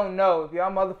you don't know, if y'all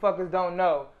motherfuckers don't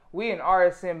know, we in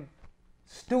RSM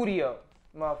studio,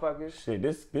 motherfuckers. Shit,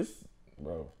 this,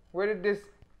 bro. Where did this?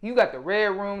 You got the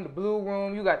red room, the blue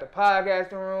room. You got the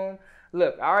podcasting room.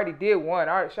 Look, I already did one.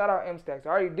 Shout out M-Stacks. I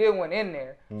already did one in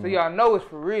there, so y'all know it's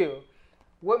for real.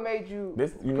 What made you?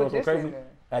 You know what's so crazy?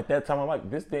 At that time, I'm like,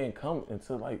 this didn't come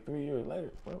until like 3 years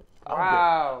later, bro.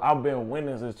 Wow. I've been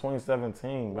winning since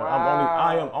 2017, man. Wow.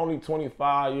 I am only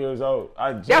 25 years old.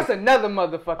 That's another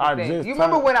motherfucking thing. You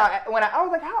remember when I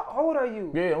was like, how old are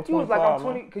you? Yeah, I'm 25. You was like, I'm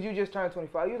 20, because you just turned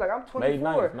 25. You was like, I'm 24. May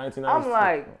 9th, 1996. I'm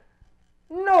like,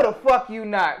 no the fuck you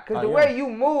not. Because the way you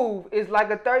move is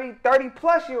like a 30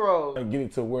 plus year old. And get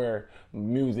it to where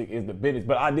music is the business.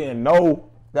 But I didn't know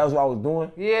that was what I was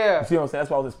doing. Yeah. You see what I'm saying? That's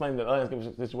why I was explaining the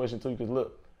landscaping situation too. Because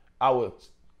look, I was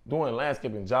doing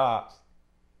landscaping jobs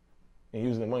and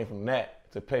using the money from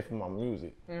that to pay for my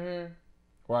music. Mm-hmm.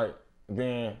 Right?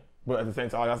 Then, but at the same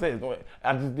time, like I said,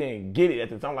 I just didn't get it at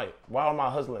the time. Like, why am I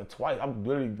hustling twice? I'm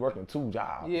literally working 2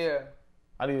 jobs. Yeah.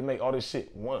 I need to make all this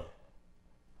shit one.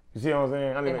 You see what I'm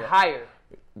saying? I need and higher.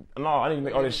 No, I didn't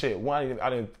make all this shit. One, I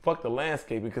didn't fuck the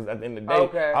landscape because at the end of the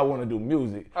day, I want to do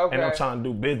music. And I'm trying to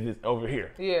do business over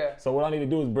here. Yeah. So what I need to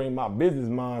do is bring my business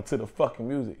mind to the fucking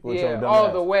music. Yeah,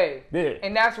 all the way. Yeah.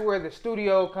 And that's where the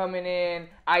studio coming in,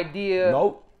 idea.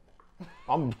 Nope.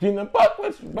 I'm getting a buck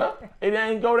with you, bro. It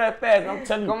ain't go that fast. I'm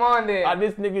telling you. Come on, then.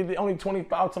 This nigga only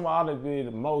 25 time I did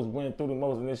the most, went through the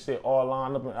most, and this shit all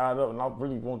lined up and added up. And I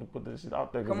really want to put this shit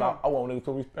out there because I want niggas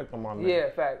to respect on my name. Yeah,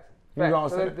 facts. You know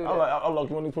what I'm saying? I like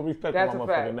you want to put respect on my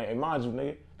motherfucking name. And mind you,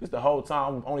 nigga, this the whole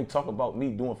time I'm only talking about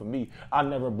me doing for me. I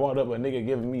never brought up a nigga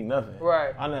giving me nothing.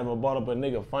 Right. I never brought up a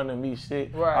nigga funding me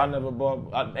shit. Right.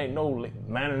 I ain't no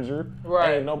manager.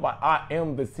 Right. Ain't nobody. I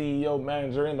am the CEO,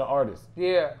 manager, and the artist.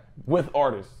 Yeah. With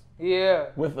artists. Yeah.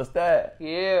 With the staff.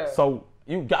 Yeah. So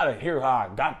you gotta hear how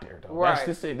I got there, though. Right.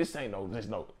 This ain't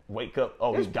no wake up.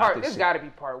 Oh, this gotta be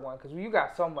part 1 because you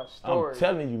got so much story. I'm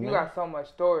telling you, man. You got so much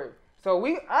story. So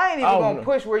I ain't even gonna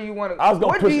push where you want to.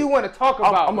 What do you want to talk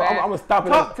about, man? I'm gonna stop it.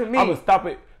 Talk to me. I'm gonna stop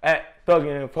it at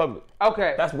thugging in public.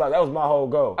 Okay. That was my whole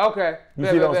goal. Okay. You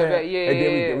see what I'm saying? Yeah,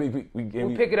 and then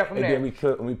we pick it up from there. And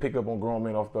then we pick up on grown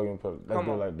men off thugging in public. Let's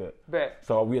do it like that. Bet.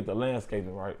 So we at the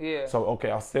landscaping, right? Yeah. So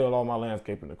I sell all my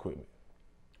landscaping equipment.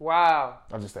 Wow.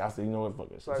 I said, you know what, fuck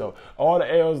this. So all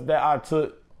the L's that I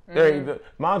took.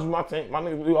 Mind you, my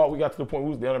niggas, we got to the point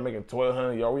we was down there making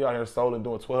 $1,200. Y'all, we out here soling,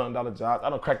 doing $1,200 jobs. I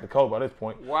done cracked the code by this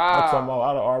point. Wow. I'm talking about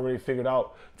I done already figured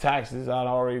out taxes. I done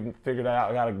already figured out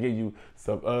I gotta give you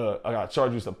some. I gotta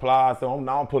charge you supplies. So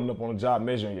I'm putting up on the job,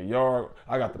 measuring your yard.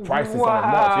 I got the prices on the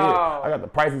mulch. Yeah, I got the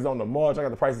prices on the mulch. I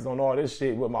got the prices on all this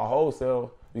shit with my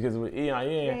wholesale. Because with EIN,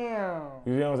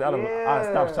 you know what I'm saying? I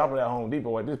stopped shopping at Home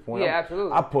Depot at this point. Yeah,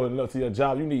 absolutely. I pulling up to your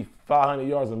job. You need 500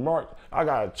 yards of mark. I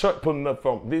got a truck pulling up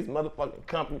from this motherfucking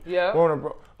company. Yeah. Warner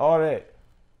Bros. All that.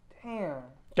 Damn.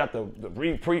 Got the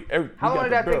everything. How long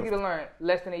did that take you to learn?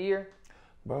 Less than a year?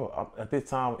 Bro, at this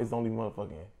time, it's only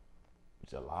motherfucking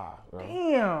July, bro.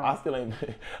 Damn. I still ain't.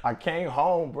 I came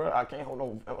home, bro. I came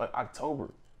home like October.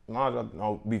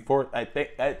 No, before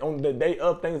on the day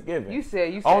of Thanksgiving. You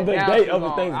said on the day of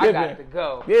the Thanksgiving. I got to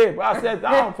go. Yeah, but I said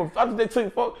after they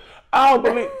took folks. I don't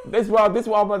believe this. Why I'm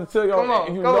about to tell y'all.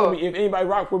 If you know me, if anybody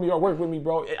rock with me or work with me,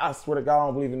 bro, I swear to God, I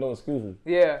don't believe in no excuses.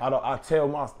 Yeah. I tell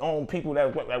my own people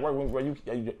that work with me,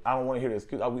 bro. I don't want to hear the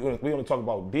excuse. We only talk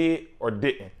about did or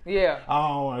didn't. Yeah. I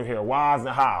don't want to hear whys and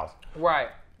hows. Right.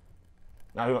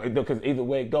 Now, because either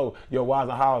way it go, your whys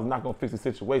and hows is not gonna fix the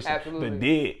situation. Absolutely. The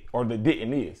did or the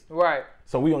didn't is. Right.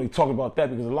 So we only talk about that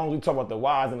because as long as we talk about the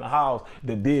whys and the hows,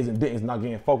 the dids and didn't not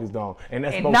getting focused on, and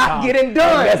that's no time. Getting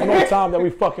done. And that's no time that we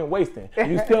fucking wasting.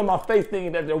 You still in my face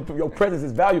thinking that your presence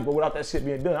is valuable without that shit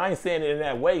being done. I ain't saying it in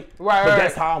that way, but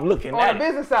that's how I'm looking at it. On the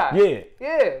business side. Yeah.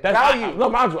 Yeah. That's value. No,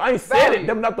 mind you, I ain't saying it.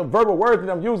 Them not the verbal words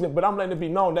that I'm using, but I'm letting it be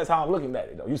known that's how I'm looking at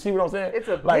it. Though. You see what I'm saying? It's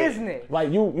a business.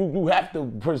 Like you have to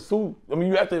pursue. I mean,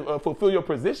 you have to fulfill your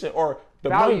position, or the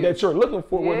value. money that you're looking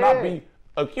for will not be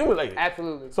accumulated.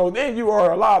 Absolutely. So then you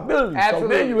are a liability.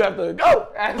 Absolutely. So then you have to go.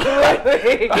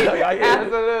 Absolutely.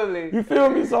 Absolutely. You feel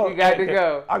me? So you got to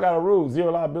go. I got a rule: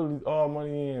 0 liabilities, all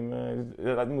money in, man. It's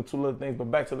like them 2 little things.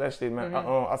 But back to that shit, man.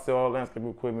 I sell all landscape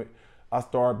equipment. I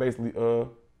started basically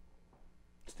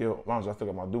still, mind you, I still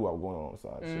got my doo-wop going on the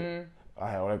side. Shit. I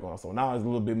had all that going on. So now it's a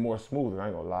little bit more smoother. I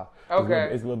ain't gonna lie.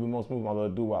 Okay. It's a little bit more smooth, my little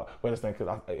doo-wop. But it's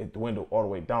because it dwindled all the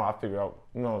way down. I figured out,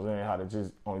 you know what I'm saying, how to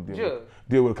just only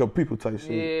deal with a couple people type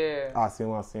shit. Yeah. I see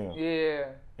them when I see them. Yeah.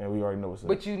 And we already know what's up.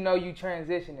 But you know you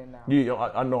transitioning now. Yeah,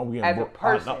 I know I'm getting as a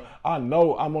person. I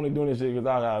know I'm only doing this shit because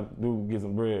I gotta get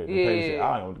some bread. Yeah. Pay shit.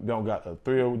 I don't got a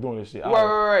thrill doing this shit.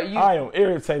 Right. I am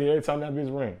irritated every time that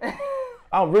bitch ring.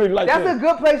 I'm really like That's a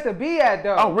good place to be at,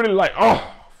 though. I'm really like,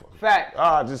 Fact.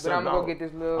 I just but I'm gonna go get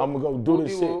this little. I'm gonna go do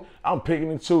this shit. I'm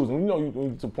picking and choosing. You know, you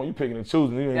to the point you picking and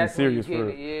choosing. You ain't even serious for real.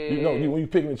 Yeah. You know, when you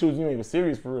picking and choosing, you ain't even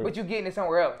serious for real. But you getting it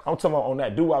somewhere else. I'm talking about on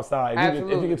that do-wop side. If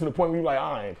you get to the point where you like,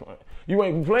 I ain't playing. You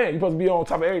ain't playing. You supposed to be on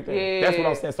top of everything. Yeah. That's what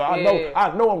I'm saying. So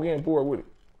I know I'm getting bored with it.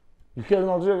 You killing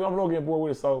on drill, I'm not getting bored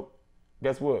with it. So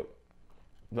guess what?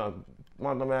 My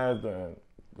dumb ass done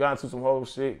got into some whole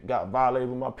shit. Got violated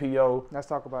with my PO. Let's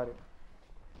talk about it.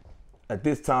 At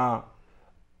this time,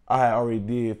 I had already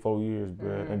did 4 years,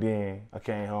 bro, and then I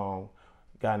came home,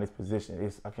 got in this position.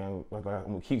 I'm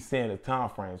gonna keep saying the time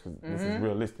frames because this is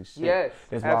realistic shit. Yes,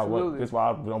 that's absolutely. That's why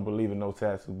I don't believe in no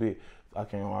tats too big. I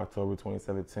came home October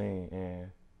 2017,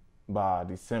 and by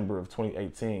December of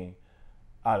 2018,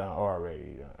 I done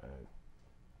already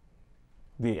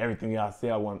did everything I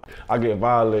said I wanted. I get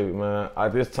violated, man.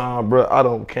 At this time, bro, I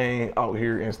done came out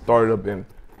here and started up and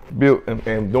built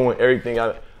and doing everything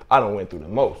I done went through the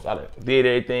most. I done did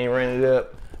everything, ran it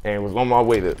up, and was on my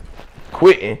way to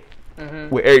quitting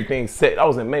with everything set. I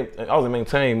was in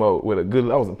maintain mode with a good.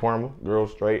 I was in Parma, girl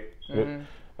straight, good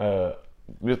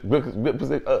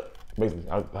position up. Basically,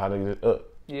 how they get up.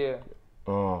 Yeah.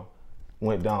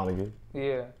 Went down again.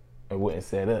 Yeah. It wasn't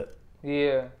set up.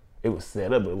 Yeah. It was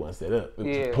set up, but it wasn't set up. It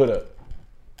was Yeah. put up.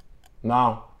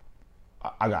 Now,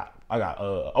 I got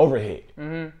overhead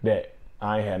that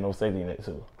I ain't had no safety net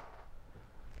to.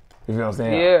 You feel what I'm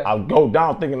saying? Yeah. I go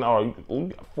down thinking, oh, you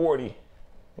got 40.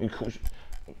 You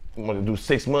want to do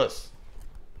 6 months.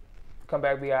 Come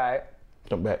back, be all right.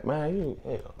 Come back, man.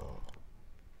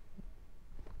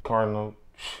 Car note,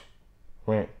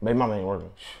 rent. Baby mama ain't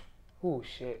working. Oh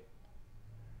shit.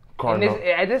 Car And note.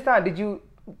 at this time,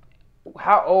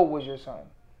 how old was your son?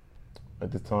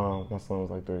 At this time, my son was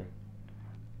like 3.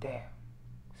 Damn.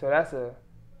 So that's a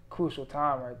crucial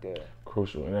time right there.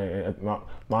 Crucial. And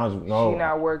mine's no. She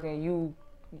not working.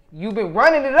 You been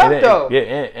running it up though. Yeah,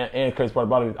 and crazy part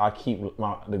about it, I keep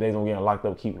the days I'm getting locked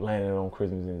up, keep landing on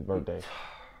Christmas and his birthday.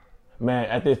 Man,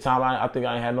 at this time, I think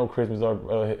I ain't had no Christmas I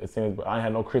ain't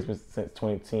had no Christmas since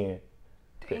 2010.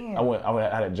 Damn. I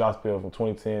had a job spell from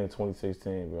 2010 to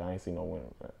 2016, but I ain't seen no winter,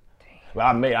 bro. But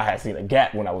I had seen a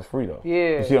gap when I was free though.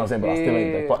 Yeah. You see what I'm saying? But I still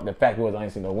ain't. The fact was I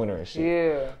ain't seen no winter and shit.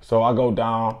 Yeah. So I go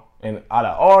down, and out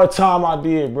of all the time I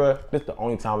did, bro, this the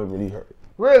only time it really hurt.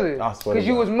 Really? I swear. Because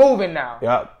you was moving now.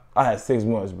 Yeah, I had 6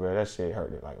 months, bro. That shit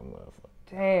hurt it like a motherfucker.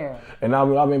 Damn. And I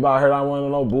mean by her, I want to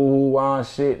know boo-hoo, wine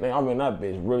shit. I mean, that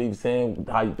bitch really saying,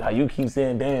 how you keep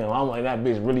saying damn. I'm like, that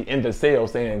bitch really in the cell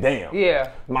saying damn.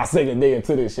 Yeah. My second day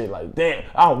into this shit, like, damn.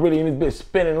 I'm really in this bitch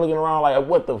spinning, looking around like,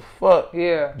 what the fuck?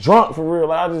 Yeah. Drunk for real.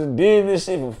 Like, I just did this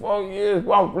shit for 4 years.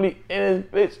 I'm really in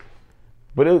this bitch.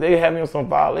 But they had me on some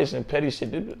violation, petty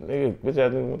shit. This nigga, bitch, I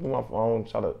didn't look at my phone,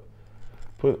 try to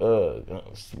put,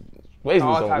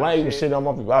 basically some language shit on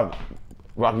my people.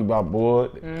 Rocky by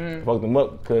board, fucked them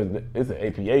up because it's an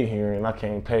APA hearing and I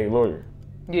can't pay lawyer.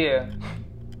 Yeah.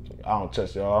 I don't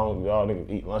trust y'all. Y'all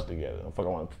niggas eat lunch together. I fucking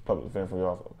want to public defend for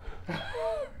y'all.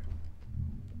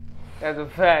 That's a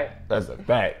fact. That's a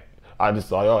fact. I just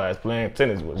saw y'all ass playing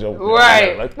tennis with Joe.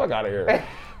 Right. Like, fuck out of here.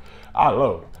 I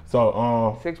love it.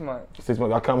 So 6 months. 6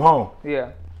 months. I come home.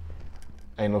 Yeah.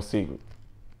 Ain't no secret.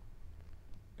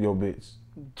 Yo, bitch.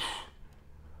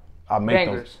 I make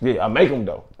Bangers. them. Yeah, I make them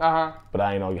though. But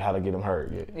I ain't know how to get them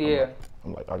heard yet. Yeah.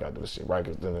 I'm like, I gotta do this shit right,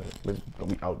 because then it's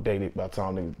gonna be outdated by the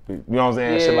time niggas, you know what I'm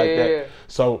saying? Shit like that.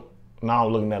 So now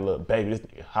I'm looking at little baby. This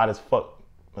nigga hot as fuck.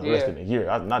 Less than a year.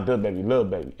 Not Dub Baby, Lil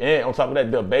Baby. And on top of that,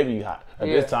 Dub Baby hot. At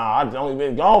this time, I only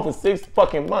been gone for 6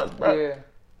 fucking months, bro. Yeah.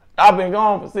 I've been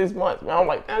gone for 6 months, man. I'm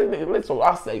like, that nigga rich. So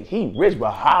I say, he rich,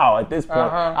 but how at this point?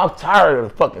 I'm tired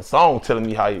of the fucking song telling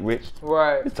me how he rich.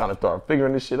 Right. It's time to start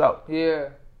figuring this shit out. Yeah.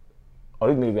 Oh,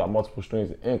 these niggas got multiple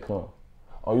streams of income.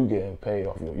 Oh, you getting paid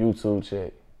off your YouTube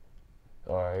check.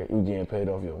 All right, you getting paid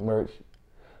off your merch.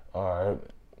 All right,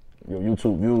 your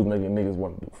YouTube views making niggas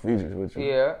want to do features with you.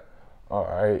 Yeah. All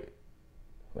right,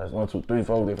 that's 1, 2, 3,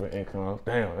 4 different incomes.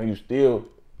 Damn, and you still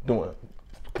doing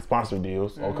sponsor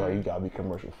deals. Okay, you gotta be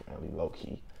commercial friendly, low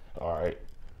key. All right.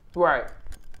 Right.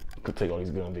 Could take all these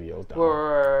gun videos down.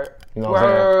 Right. You know what I'm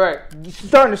saying? Right. You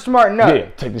starting to smarten up. Yeah,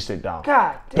 take this shit down.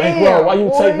 God damn. Bankroll, why you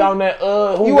boy. take down that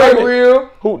who you ran ain't it? real.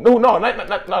 Who? No.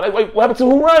 Wait, what happened to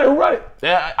who ran it? Who ran it?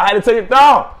 Yeah, I had to take it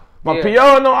down. My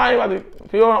PO, no, I ain't about to.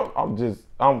 PO,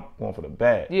 I'm going for the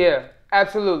bag. Yeah,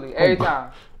 absolutely. Every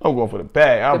time. I'm going for the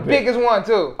bag. The biggest one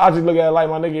too. I just look at it like,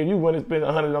 my nigga, if you want to spend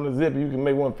 100 on the zip, you can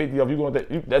make 150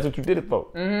 off. That's what you did it for.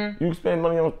 You spend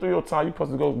money on 3 time, you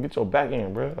supposed to go get your back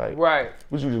end, bro. Like, right.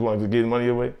 What you just want to get money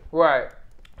away? Right.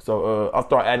 So I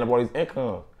started adding up all these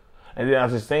income, and then I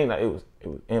was just saying that it was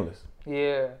endless.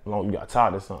 Yeah. Long you got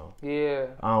tired of something. Yeah.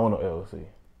 I don't want no LLC.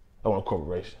 I want a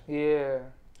corporation. Yeah.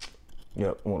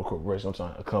 Yep, I want a corporation. I'm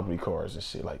trying to company cars and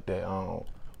shit like that.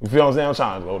 You feel what I'm saying? I'm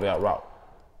trying to go that route.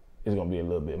 It's gonna be a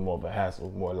little bit more of a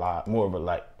hassle, more of a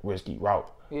like risky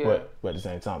route. Yeah. But at the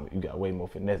same time, you got way more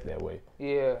finesse that way.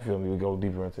 Yeah. You feel me? We go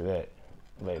deeper into that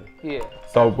later. Yeah.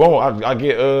 So boom, I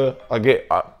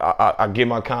get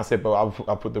my concept, but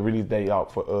I put the release date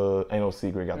out for Ain't No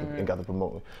Secret. Got the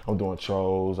promoting. I'm doing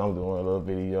trolls. I'm doing little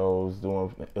videos,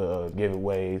 doing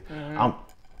giveaways. I'm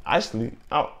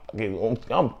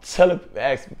telling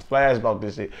Flash about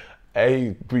this shit.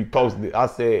 He reposted it. I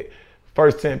said,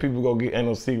 first 10 people go get Ain't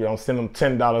No Secret. I'm sending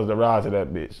them $10 to ride to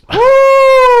that bitch.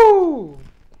 Woo!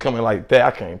 Coming like that,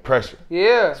 I can't pressure.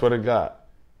 Yeah. Swear to God.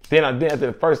 Then after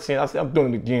the first 10, I said, I'm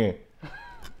doing it again.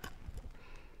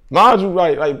 Mind you,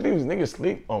 like these niggas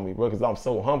sleep on me, bro, because I'm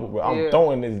so humble, bro. I'm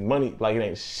throwing this money like it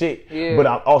ain't shit, but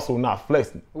I'm also not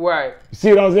flexing. Right. You see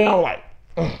what I'm saying? I'm like,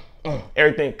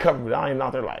 everything covered. I ain't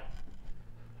out there like,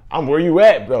 I'm where you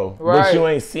at, bro. Right. But you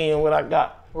ain't seeing what I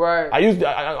got. Right. I ain't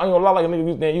gonna lie like a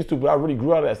nigga used to, but I really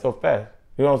grew out of that so fast.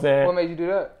 You know what I'm saying? What made you do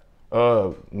that?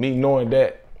 Me knowing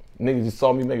that niggas just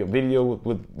saw me make a video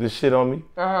with this shit on me.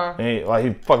 And like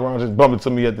he fuck around just bumped into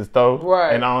me at the stove.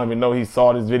 Right. And I don't even know he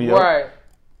saw this video. Right.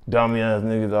 Dummy ass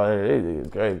niggas out here, it's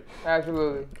crazy.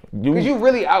 Absolutely. Because you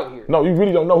really out here. No, you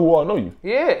really don't know who all know you.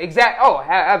 Yeah, exactly. Oh,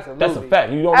 absolutely. That's a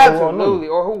fact. You don't know who all know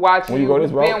you. Or who watching when you,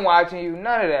 who's been watching you,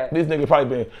 none of that. This nigga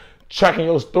probably been tracking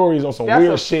your stories on some That's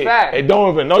weird a shit. fact. They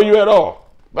don't even know you at all.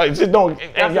 Like, just don't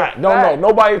know.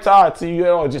 Nobody tied to you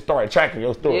at all. Just started tracking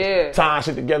your stories. Yeah. Tying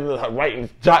shit together, writing,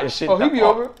 jotting shit. Oh, he be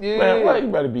over. Yeah. Man, well, you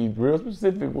better be real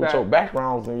specific with your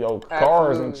backgrounds and your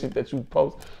cars and shit that you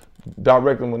post.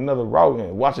 Direct them another route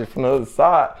and watch it from the other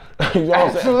side. You know what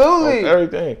I'm saying? Absolutely.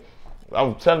 Everything.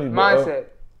 I'm telling you, mindset.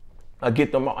 I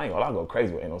get them. I ain't gonna go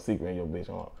crazy with Ain't No Secret in your bitch.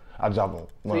 I drop them.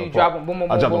 So you drop them, boom, boom,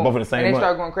 boom, I drop boom, them both in the same month. And they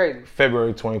start going crazy.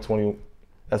 February 2020.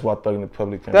 That's why Thuggin' in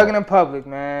Public came Thuggin' in Public,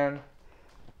 man.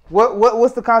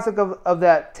 What's the concept of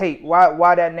that tape?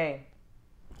 Why that name?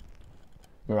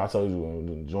 Remember I told you when we were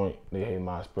doing the joint, they hate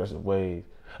my expressive ways.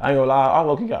 I ain't gonna lie,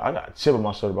 I got a chip on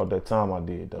my shirt about that time I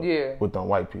did though. Yeah. With them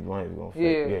white people. I ain't gonna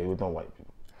fake. Yeah, with them white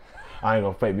people. I ain't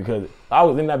gonna fake because I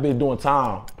was in that bitch doing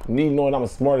time. Me knowing I'm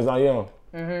as smart as I am.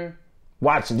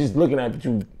 Watching, just looking at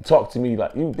you talk to me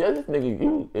like, this nigga,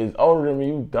 you is older than me,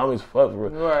 you dumb as fuck, bro.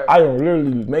 Right. I am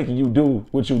literally making you do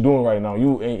what you doing right now.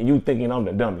 You thinking I'm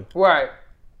the dummy. Right.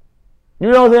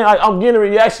 You know what I'm saying? Like, I'm getting a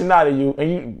reaction out of you,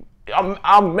 and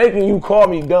I'm making you call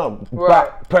me dumb by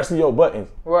pressing your buttons.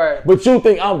 Right. But you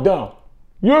think I'm dumb.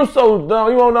 You're so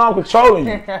dumb. You don't know I'm controlling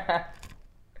you.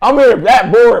 I'm here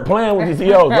that bored playing with these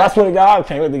EOs. I swear to God, I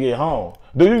can't wait to get home.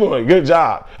 Dude, you're doing a good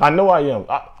job. I know I am.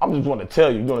 I'm just want to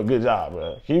tell you, you're doing a good job,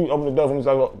 bro. Can you open the door for me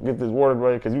so I go get this water,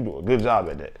 bro? Because you do a good job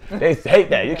at that. They hate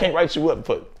that. You can't write you up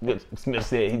for what Smith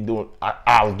said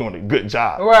I was doing a good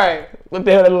job. Right. What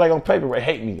the hell that look like on paper? They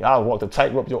hate me. I'll walk the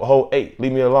tightrope your whole 8.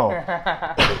 Leave me alone.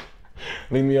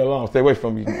 Leave me alone. Stay away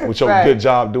from me with your good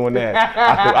job doing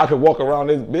that. I could walk around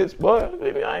this bitch, but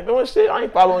I ain't doing shit. I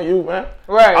ain't following you, man.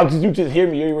 Right. You just hear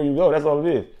me everywhere you go. That's all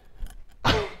it is.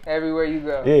 Everywhere you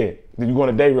go. Yeah. Then you go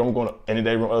in the day room, I'm going in the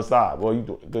day room other side. Boy, you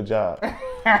do a good job.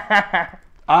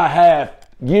 I have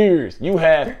years. You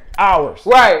have hours.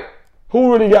 Right.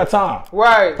 Who really got time?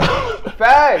 Right.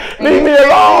 Facts. Leave me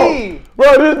alone.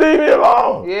 Bro, just leave me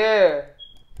alone. Yeah.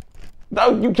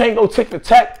 No, you can't go tick for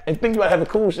tack and think about having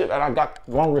cool shit. And I got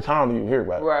longer time than you here,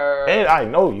 bro. Right. And I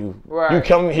know you. Right. You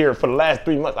coming here for the last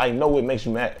 3 months. I know what makes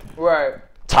you mad. Right.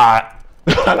 Todd.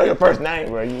 I know your first name,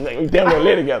 bro. We damn near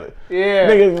live together. Yeah.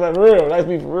 Niggas like for real. Let's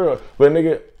be for real. But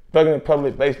nigga, Thuggin' in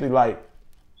Public, basically like,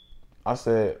 I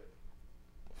said,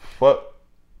 fuck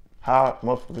how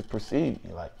motherfuckers perceive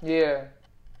me. Like, yeah.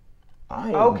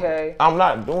 I'm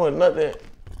not doing nothing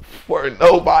for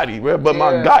nobody, bro, but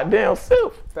my goddamn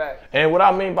self. Fact. And what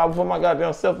I mean by for my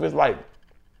goddamn self is like,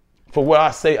 for what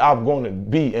I say I'm going to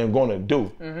be and going to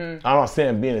do. I'm not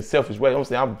saying being a selfish way. I'm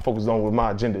saying I'm focused on what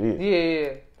my agenda is.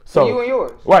 Yeah. So you and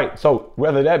yours. Right. So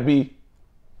whether that be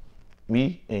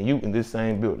me and you in this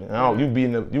same building,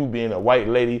 you being a white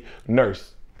lady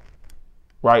nurse,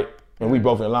 right? And we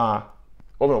both in line.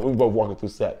 We both walking through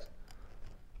sacks.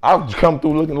 I'll come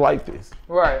through looking like this.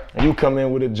 Right. And you come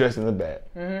in with a dress in the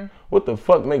bag. What the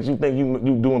fuck makes you think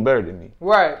you doing better than me?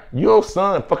 Right. Your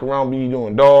son fuck around be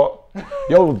doing dog.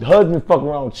 Your husband fuck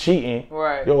around cheating.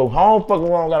 Right. Your home fuck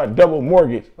around got a double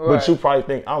mortgage. Right. But you probably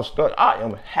think I'm stuck. I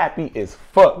am happy as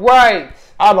fuck. Right.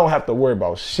 I don't have to worry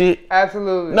about shit.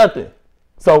 Absolutely. Nothing.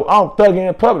 So I'm thugging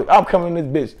in public. I'm coming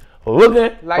in this bitch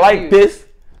looking like you. this,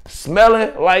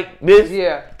 smelling like this.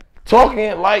 Yeah.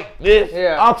 talking like this.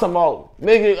 Yeah. I'm talking about,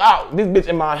 nigga, this bitch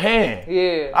in my hand.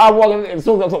 Yeah. I walk in, as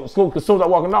soon as I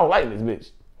walk in, I don't like this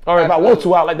bitch. Or if I want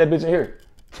to, I like that bitch in here.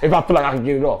 If I feel like I can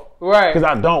get it off. Right. Because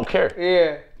I don't care.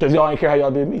 Yeah. Because y'all ain't care how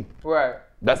y'all did me. Right.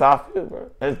 That's how I feel, bro.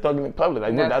 That's thugging in public.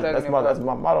 Like, that's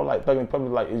my motto. Like, thugging in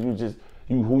public, like, is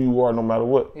you who you are no matter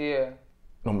what. Yeah.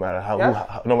 No matter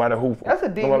no matter who. That's a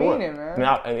deep meaning,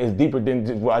 man. And it's deeper than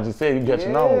just what I just said. You get to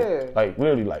know, like,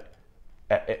 literally, like,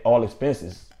 at all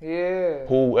expenses. Yeah.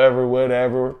 Whoever,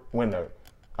 whatever, whenever,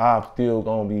 I'm still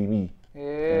gonna be me. Yeah.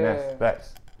 And that's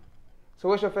facts. So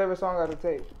what's your favorite song out of the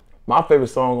tape? My favorite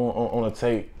song on the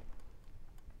tape,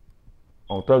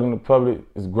 on Thugging in the Public,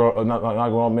 is Not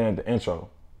Grown Man, the intro.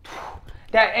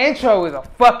 That intro is a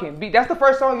fucking beat. That's the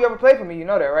first song you ever played for me. You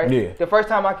know that, right? Yeah. The first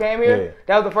time I came here,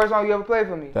 that was the first song you ever played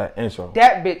for me. That intro.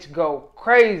 That bitch go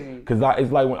crazy. Cause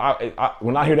it's like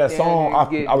when I hear that song,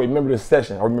 I remember the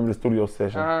session. I remember the studio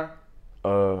session.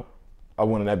 I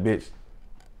went in that bitch,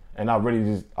 and I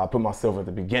really I put myself at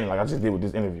the beginning, like I just did with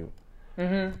this interview.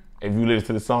 If you listen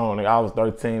to the song, like I was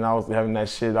 13, I was having that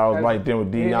shit. I was right there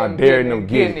with Dion, daring them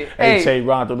getting it. H.A.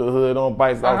 riding through the hood on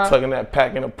bikes. I was tugging that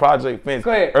pack in the project fence.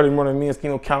 Early morning, me and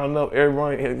Skino counting up. Every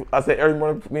morning,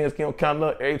 me and Skino counting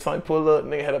up. Every time he pull up,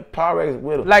 nigga had a Pyrex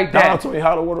with him. Like that. Down to me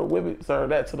how to water whip it. Serve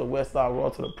that to the west side, raw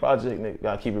to the project. Nigga,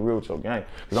 gotta keep it real with your gang.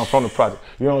 Cause I'm from the project.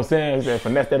 You know what I'm saying? He said,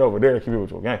 finesse that over there, keep it with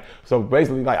your gang. So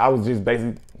basically, like I was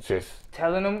just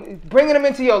telling them, bringing them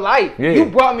into your life. Yeah. You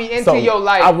brought me into your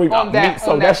life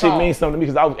that shit means something to me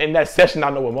because I was in that session. I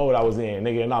know what mode I was in,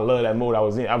 nigga, and I love that mode I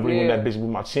was in. I really want that bitch with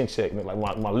my chin check, like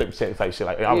my lip check type shit.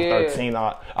 Like I was 13,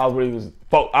 I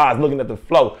was looking at the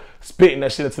flow, spitting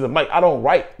that shit into the mic. I don't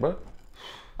write, bro.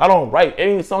 I don't write.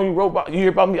 Any song you hear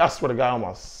about me, I swear to God on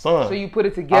my son. So you put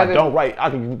it together. I don't write.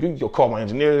 You can call my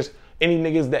engineers, any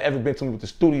niggas that ever been to me with the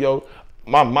studio.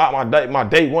 My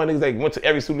day one niggas that went to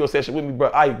every studio session with me,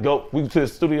 bro. We to the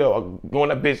studio, go in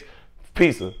that bitch,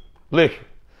 pizza, liquor,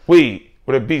 weed,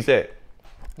 where the beats at.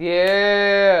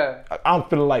 Yeah. I'm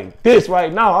feeling like this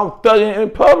right now. I'm thugging in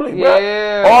public, bro.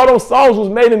 Yeah. All those songs was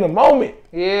made in the moment.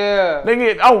 Yeah.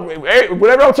 Nigga,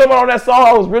 whatever I'm talking about on that song,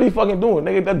 I was really fucking doing.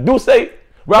 Nigga, that Duce,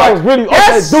 bro, I was really on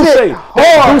that Duce.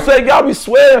 That Duce got me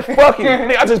sweating fucking.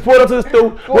 Nigga, I just pulled up to the studio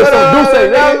with some Duce,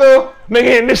 nigga.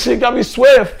 Nigga, and this shit got me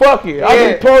sweating fucking. Yeah.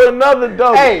 I just pulled another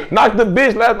dope. Hey. Knocked the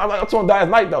bitch last night. I told him last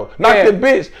night though. Knocked the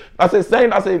bitch. I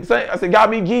said, got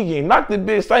me geeking. Knocked the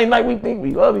bitch. Same night we think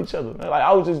we love each other. Like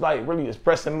I was just like really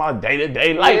expressing my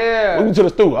day-to-day life. Yeah. We went to the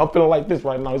studio. I'm feeling like this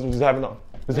right now. This was just happening.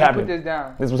 This happening. Put this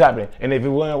down. This was happening. And if it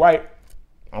wasn't right,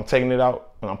 I'm taking it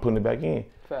out and I'm putting it back in.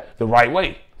 Fact. The right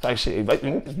way. Like shit. Like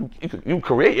you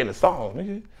creating a song,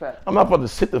 nigga. Fact. I'm not about to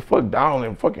sit the fuck down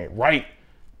and fucking write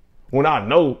when I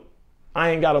know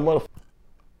I ain't got a motherfucker.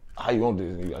 How you gonna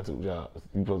do this? You got 2 jobs.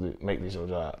 You supposed to make this your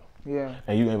job. Yeah.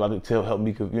 And you ain't about to help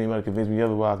me. You ain't about to convince me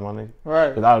otherwise, my nigga. Right.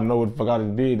 Because I don't know what the fuck I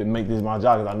just did to make this my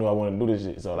job. Because I knew I wanted to do this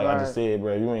shit. So like I just said,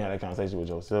 bro, you ain't had that conversation with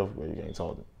yourself, bro. You can't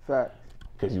talk to. Fact.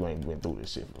 Because you ain't went through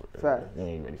this shit for real. Fact. You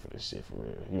ain't ready for this shit for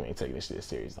real. You ain't taking this shit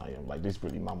serious. I am. Like, this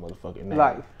really my motherfucking name.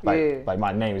 Life. Like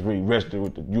my name is really registered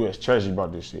with the U.S. Treasury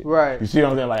about this shit. Right. You see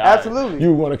what I'm saying? Like, absolutely.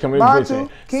 You want to come in this bitch and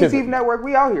King Steve Network,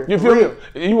 we out here. You feel me?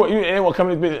 You ain't want to come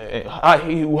in this bitch and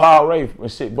hi, Ray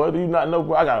and shit. But do you not know,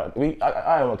 bro?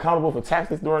 I am accountable for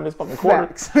taxes during this fucking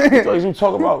quarter. So you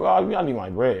talk about, I need my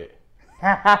bread.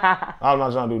 I'm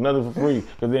not trying to do nothing for free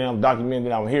because then I'm documenting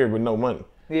that I'm here with no money.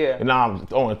 Yeah. And now I'm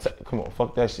throwing, come on,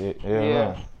 fuck that shit.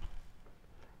 Yeah.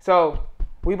 So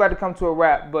we about to come to a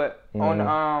wrap, but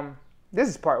on this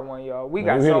is part 1, y'all. We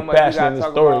got so much we gotta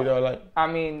talk about. Though, like. I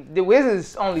mean, the Wiz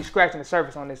is only scratching the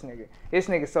surface on this nigga. This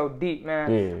nigga's so deep,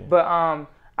 man. Yeah. But I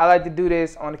like to do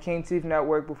this on the King Steve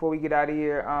Network before we get out of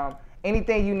here.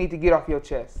 Anything you need to get off your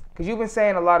chest, because you've been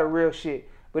saying a lot of real shit.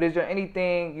 But is there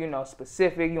anything,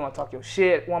 specific? You want to talk your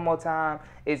shit one more time?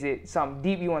 Is it something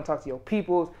deep you want to talk to your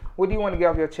peoples? What do you want to get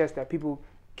off your chest that people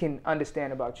can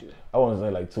understand about you? I want to say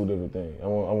like 2 different things. I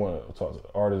want to talk to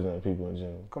artists and people in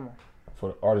general. Come on. For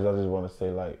the artists, I just want to say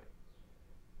like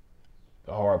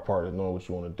the hard part is knowing what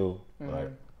you want to do. Mm-hmm.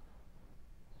 Like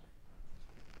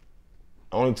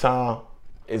only time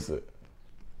it's a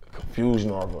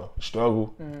confusion or a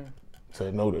struggle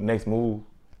to know the next move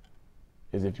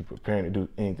is if you're preparing to do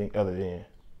anything other than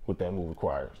what that move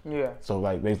requires. Yeah. So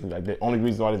like basically like the only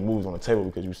reason all this move is on the table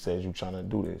because you said you're trying to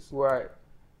do this. Right.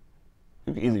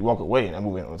 You can easily walk away and that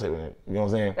move ain't on the table. You know what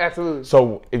I'm saying? Absolutely.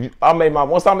 So once I made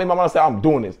my mind, say I'm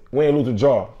doing this, win, lose, or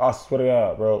draw. I swear to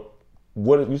God, bro.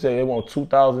 What if you say they want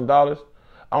 $2,000?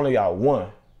 I only got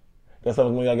 1. That's how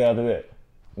much money I got after that.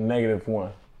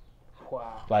 -1.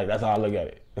 Wow. Like, that's how I look at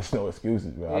it. There's no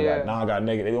excuses, bro. Yeah. I got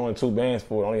nigga. They only 2 bands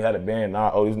for it. I only had a band. Now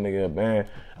I owe this nigga a band.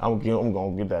 I'm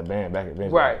gonna get that band back eventually.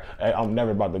 Right. I'm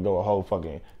never about to go a whole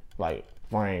fucking like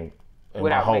frame in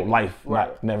Without my whole making, life.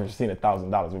 right. Never seen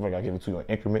 $1,000. If I gotta give it to you in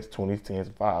increments, 20s, 10s,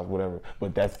 5s, whatever.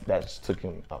 But that's took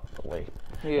him away.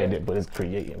 Yeah. But it's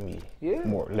creating me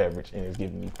more leverage and it's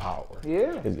giving me power.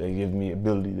 Yeah. It's giving me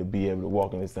ability to be able to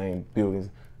walk in the same buildings.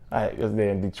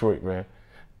 Yesterday in Detroit, man.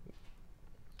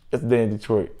 Yesterday in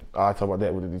Detroit, I'll talk about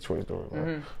that with the Detroit story.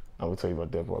 Man. I will tell you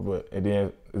about that part. But and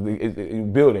then you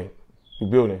building.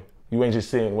 You ain't just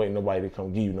sitting waiting nobody to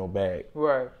come give you no bag.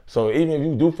 Right. So even if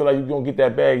you do feel like you're gonna get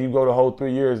that bag, you go the whole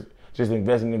 3 years just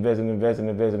investing, and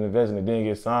then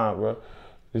get signed, bro.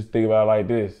 Just think about it like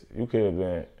this. You could have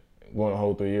been going the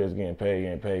whole 3 years getting paid.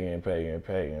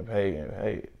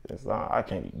 It's not, I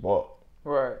can't be bought.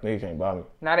 Right. Nigga can't buy me.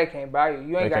 Now they can't buy you.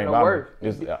 You ain't got no worth.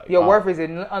 Your Your worth is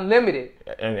unlimited.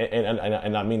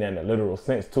 And I mean that in a literal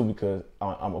sense too, because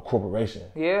I'm a corporation.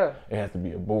 Yeah. It has to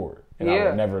be a board. And I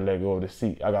would never let go of the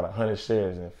seat. I got 100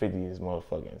 shares and 50 is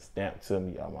motherfucking stamped to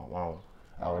me out my mouth.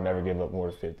 I would never give up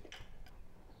more than 50.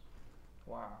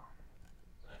 Wow.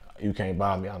 You can't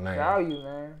buy me on name. Value,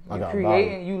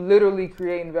 man. You literally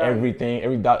creating value. Everything,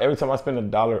 every time I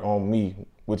spend $1 on me,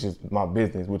 which is my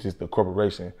business, which is the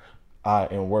corporation, I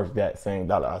am worth that same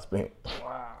dollar I spent.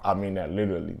 Wow. I mean that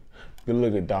literally. Good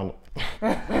look at Donald.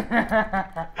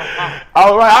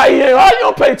 All right, how you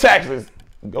don't pay taxes?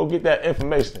 Go get that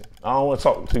information. I don't want to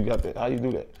talk to you about that. How you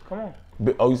do that? Come on.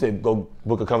 Oh, you said go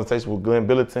book a conversation with Glenn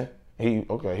Billington. He a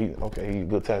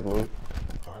good tax lawyer.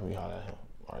 All right, let me holler at him.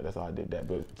 All right, that's how I did that.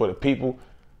 But for the people,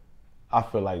 I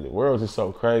feel like the world's just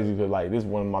so crazy because like this is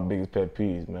one of my biggest pet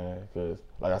peeves, man. Because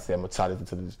like I said, I'm gonna tie this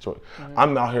into Detroit.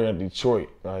 I'm out here in Detroit,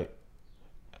 right?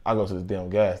 I go to this damn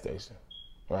gas station,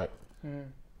 right?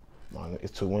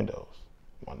 It's 2 windows.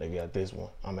 My nigga at this one.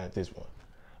 I'm at this one.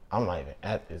 I'm not even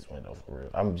at this window for real.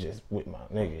 I'm just with my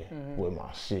nigga, with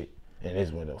my shit, and this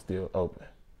window still open.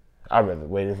 I'd rather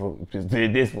wait for just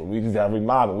did this one. We just got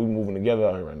remodeled. We moving together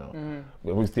out here right now,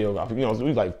 but we still got so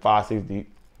we like 5, 6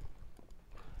 deep.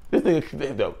 This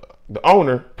nigga, the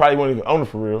owner, probably wasn't even the owner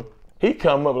for real. He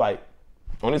come up like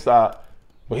on this side,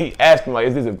 but he asked me like,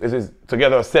 is this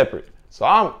together or separate? So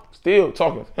I'm still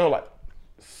talking to him like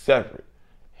separate.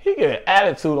 He get an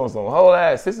attitude on some whole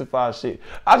ass 65 shit.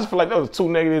 I just feel like there was 2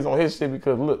 negatives on his shit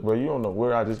because look, bro, you don't know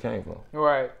where I just came from.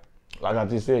 Right. Like I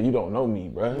just said, you don't know me,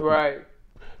 bro. Right.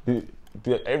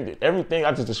 Everything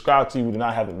I just described to you did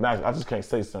not have the match. I just can't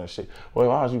say some shit. Well,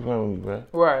 why was you playing with me, bro?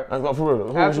 Right. That's not for real.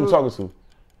 Who was you talking to?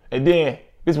 And then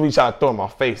this is what he tried to throw in my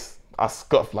face. I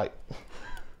scuffed like.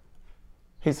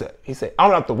 He said, I'm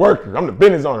not the worker. I'm the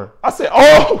business owner. I said,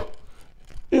 oh.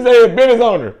 He said, business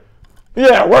owner.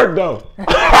 Yeah, work though.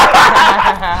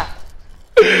 I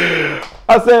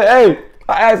said, hey.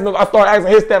 I started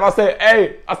asking his staff. I said,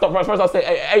 hey. First I said,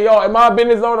 hey, y'all, am I a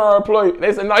business owner or employee?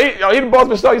 They said, no, he the boss,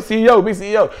 but show you CEO, be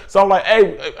CEO. So I'm like,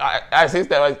 hey, I asked his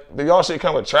staff, like, do y'all shit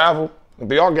come with travel?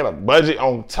 Do y'all get a budget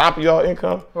on top of y'all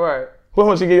income? Right. How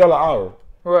much you give y'all an hour?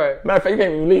 Right. Matter of fact, you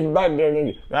can't even leave him back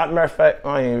there. Matter of fact,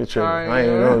 I ain't even tripping. I ain't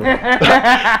even know.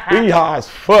 We high as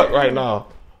fuck right now.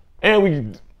 And we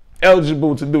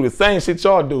eligible to do the same shit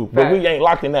y'all do, but we ain't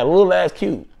locked in that little ass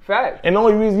cube. Fact. And the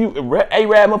only reason you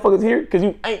A-Rad motherfuckers here, because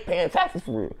you ain't paying taxes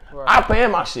for real. Right. I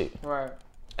paying my shit. Right.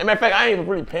 And matter of fact, I ain't even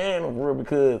really paying them for real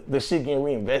because the shit getting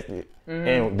reinvested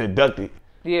and deducted.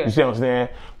 Yeah. You see what I'm saying?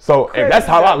 So and that's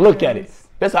how I look at it.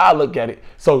 That's how I look at it.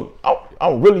 So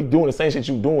I'm really doing the same shit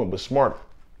you doing, but smarter.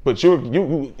 But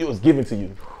it was given to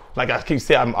you. Like I keep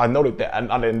saying, I know that I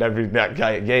never that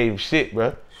guy gave shit,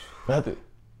 bro. Nothing.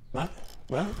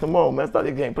 Bro, come on, man. Stop,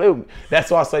 you can't play with me.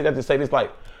 That's why I say that to say this,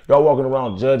 like, y'all walking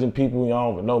around judging people, y'all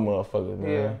don't even know motherfuckers,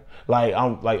 man. Yeah. Like,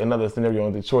 I'm like another scenario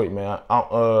in Detroit, man.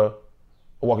 I'm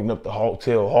walking up the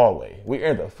hotel hallway. We're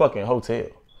in the fucking hotel.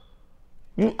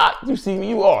 You see me,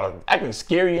 you are acting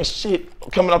scary and shit.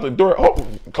 Coming out the door,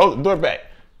 close the door back.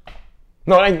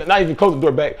 No, not even close the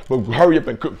door back, but hurry up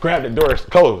and grab the door,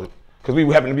 close it. Because we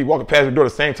happen to be walking past the door the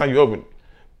same time you open it.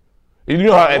 You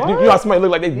know how somebody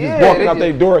look like they just walking out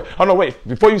their door. Oh no, wait!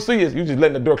 Before you see us, you just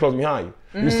letting the door close behind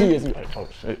you. You see us, you like, oh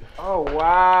shit. Oh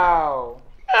wow!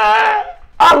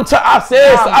 I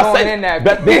said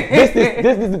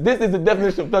this is the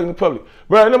definition of thugging the public,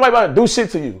 bro. Nobody about to do shit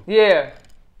to you. Yeah.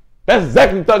 That's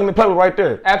exactly thugging the public right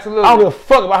there. Absolutely. I don't give a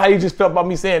fuck about how you just felt about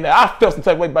me saying that. I felt some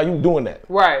type of way about you doing that.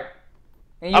 Right.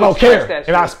 And I don't care,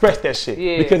 and I expressed that shit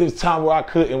because it was time where I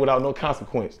couldn't without no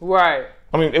consequence. Right.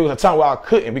 I mean, it was a time where I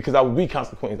couldn't because I would be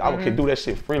consequences. I could do that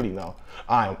shit freely now.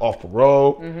 I am off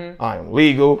parole. I am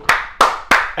legal.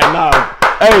 And now,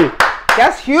 hey,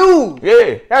 That's huge.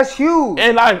 Yeah. That's huge.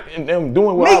 And I'm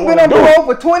doing what Meek I want been to on do.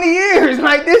 parole for 20 years.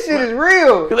 Like, this shit is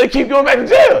real. Because they keep going back to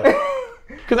jail.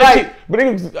 Cause they Like- keep, but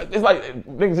niggas, it's like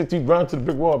niggas that you run to the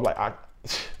brick wall. Like I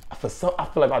feel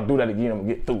like if I do that again, I'm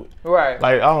gonna get through it. Right.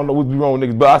 Like I don't know what's wrong with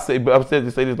niggas, but I said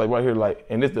to say this like right here, like,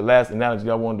 and this is the last analogy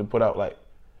I wanted to put out. Like,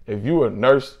 if you a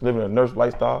nurse living a nurse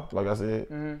lifestyle, like I said,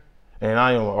 and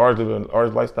I am an artist living an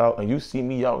artist lifestyle, and you see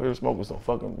me out here smoking some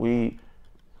fucking weed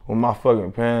with my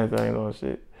fucking pants, I ain't know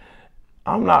shit.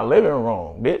 I'm not living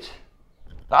wrong, bitch.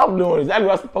 I'm doing exactly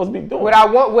what I'm supposed to be doing. What I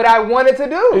wanted to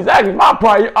do. Exactly.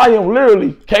 I am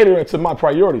literally catering to my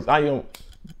priorities. I am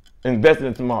investing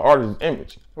into my artist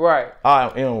image. Right. I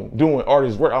am doing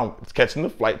artist work. I'm catching the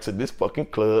flight to this fucking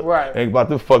club. Right. And about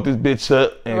to fuck this bitch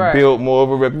up and Right. build more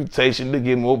of a reputation to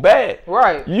get more bad.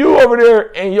 Right. You over there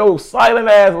in your silent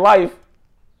ass life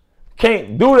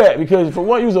can't do that because for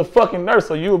one, you's a fucking nurse,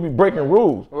 so you'll be breaking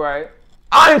rules. Right.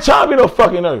 I ain't trying to be no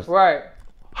fucking nurse. Right.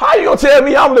 How you gonna tell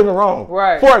me I'm living wrong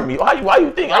Right. for me? Why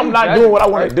you think I'm not doing what I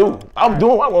want to do? I'm Right.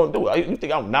 doing what I want to do. You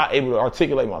think I'm not able to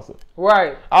articulate myself?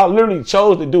 Right. I literally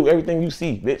chose to do everything you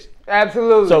see, bitch.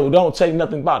 Absolutely. So don't say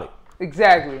nothing about it.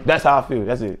 Exactly. That's how I feel.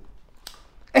 That's it.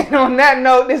 And on that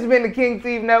note, this has been the King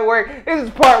Steve Network. This is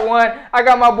part 1. I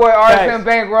got my boy RSM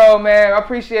Bankroll, man. I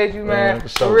appreciate you, man. For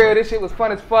sure, For real, man. this shit was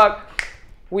fun as fuck.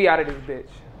 We out of this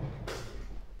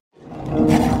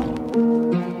bitch.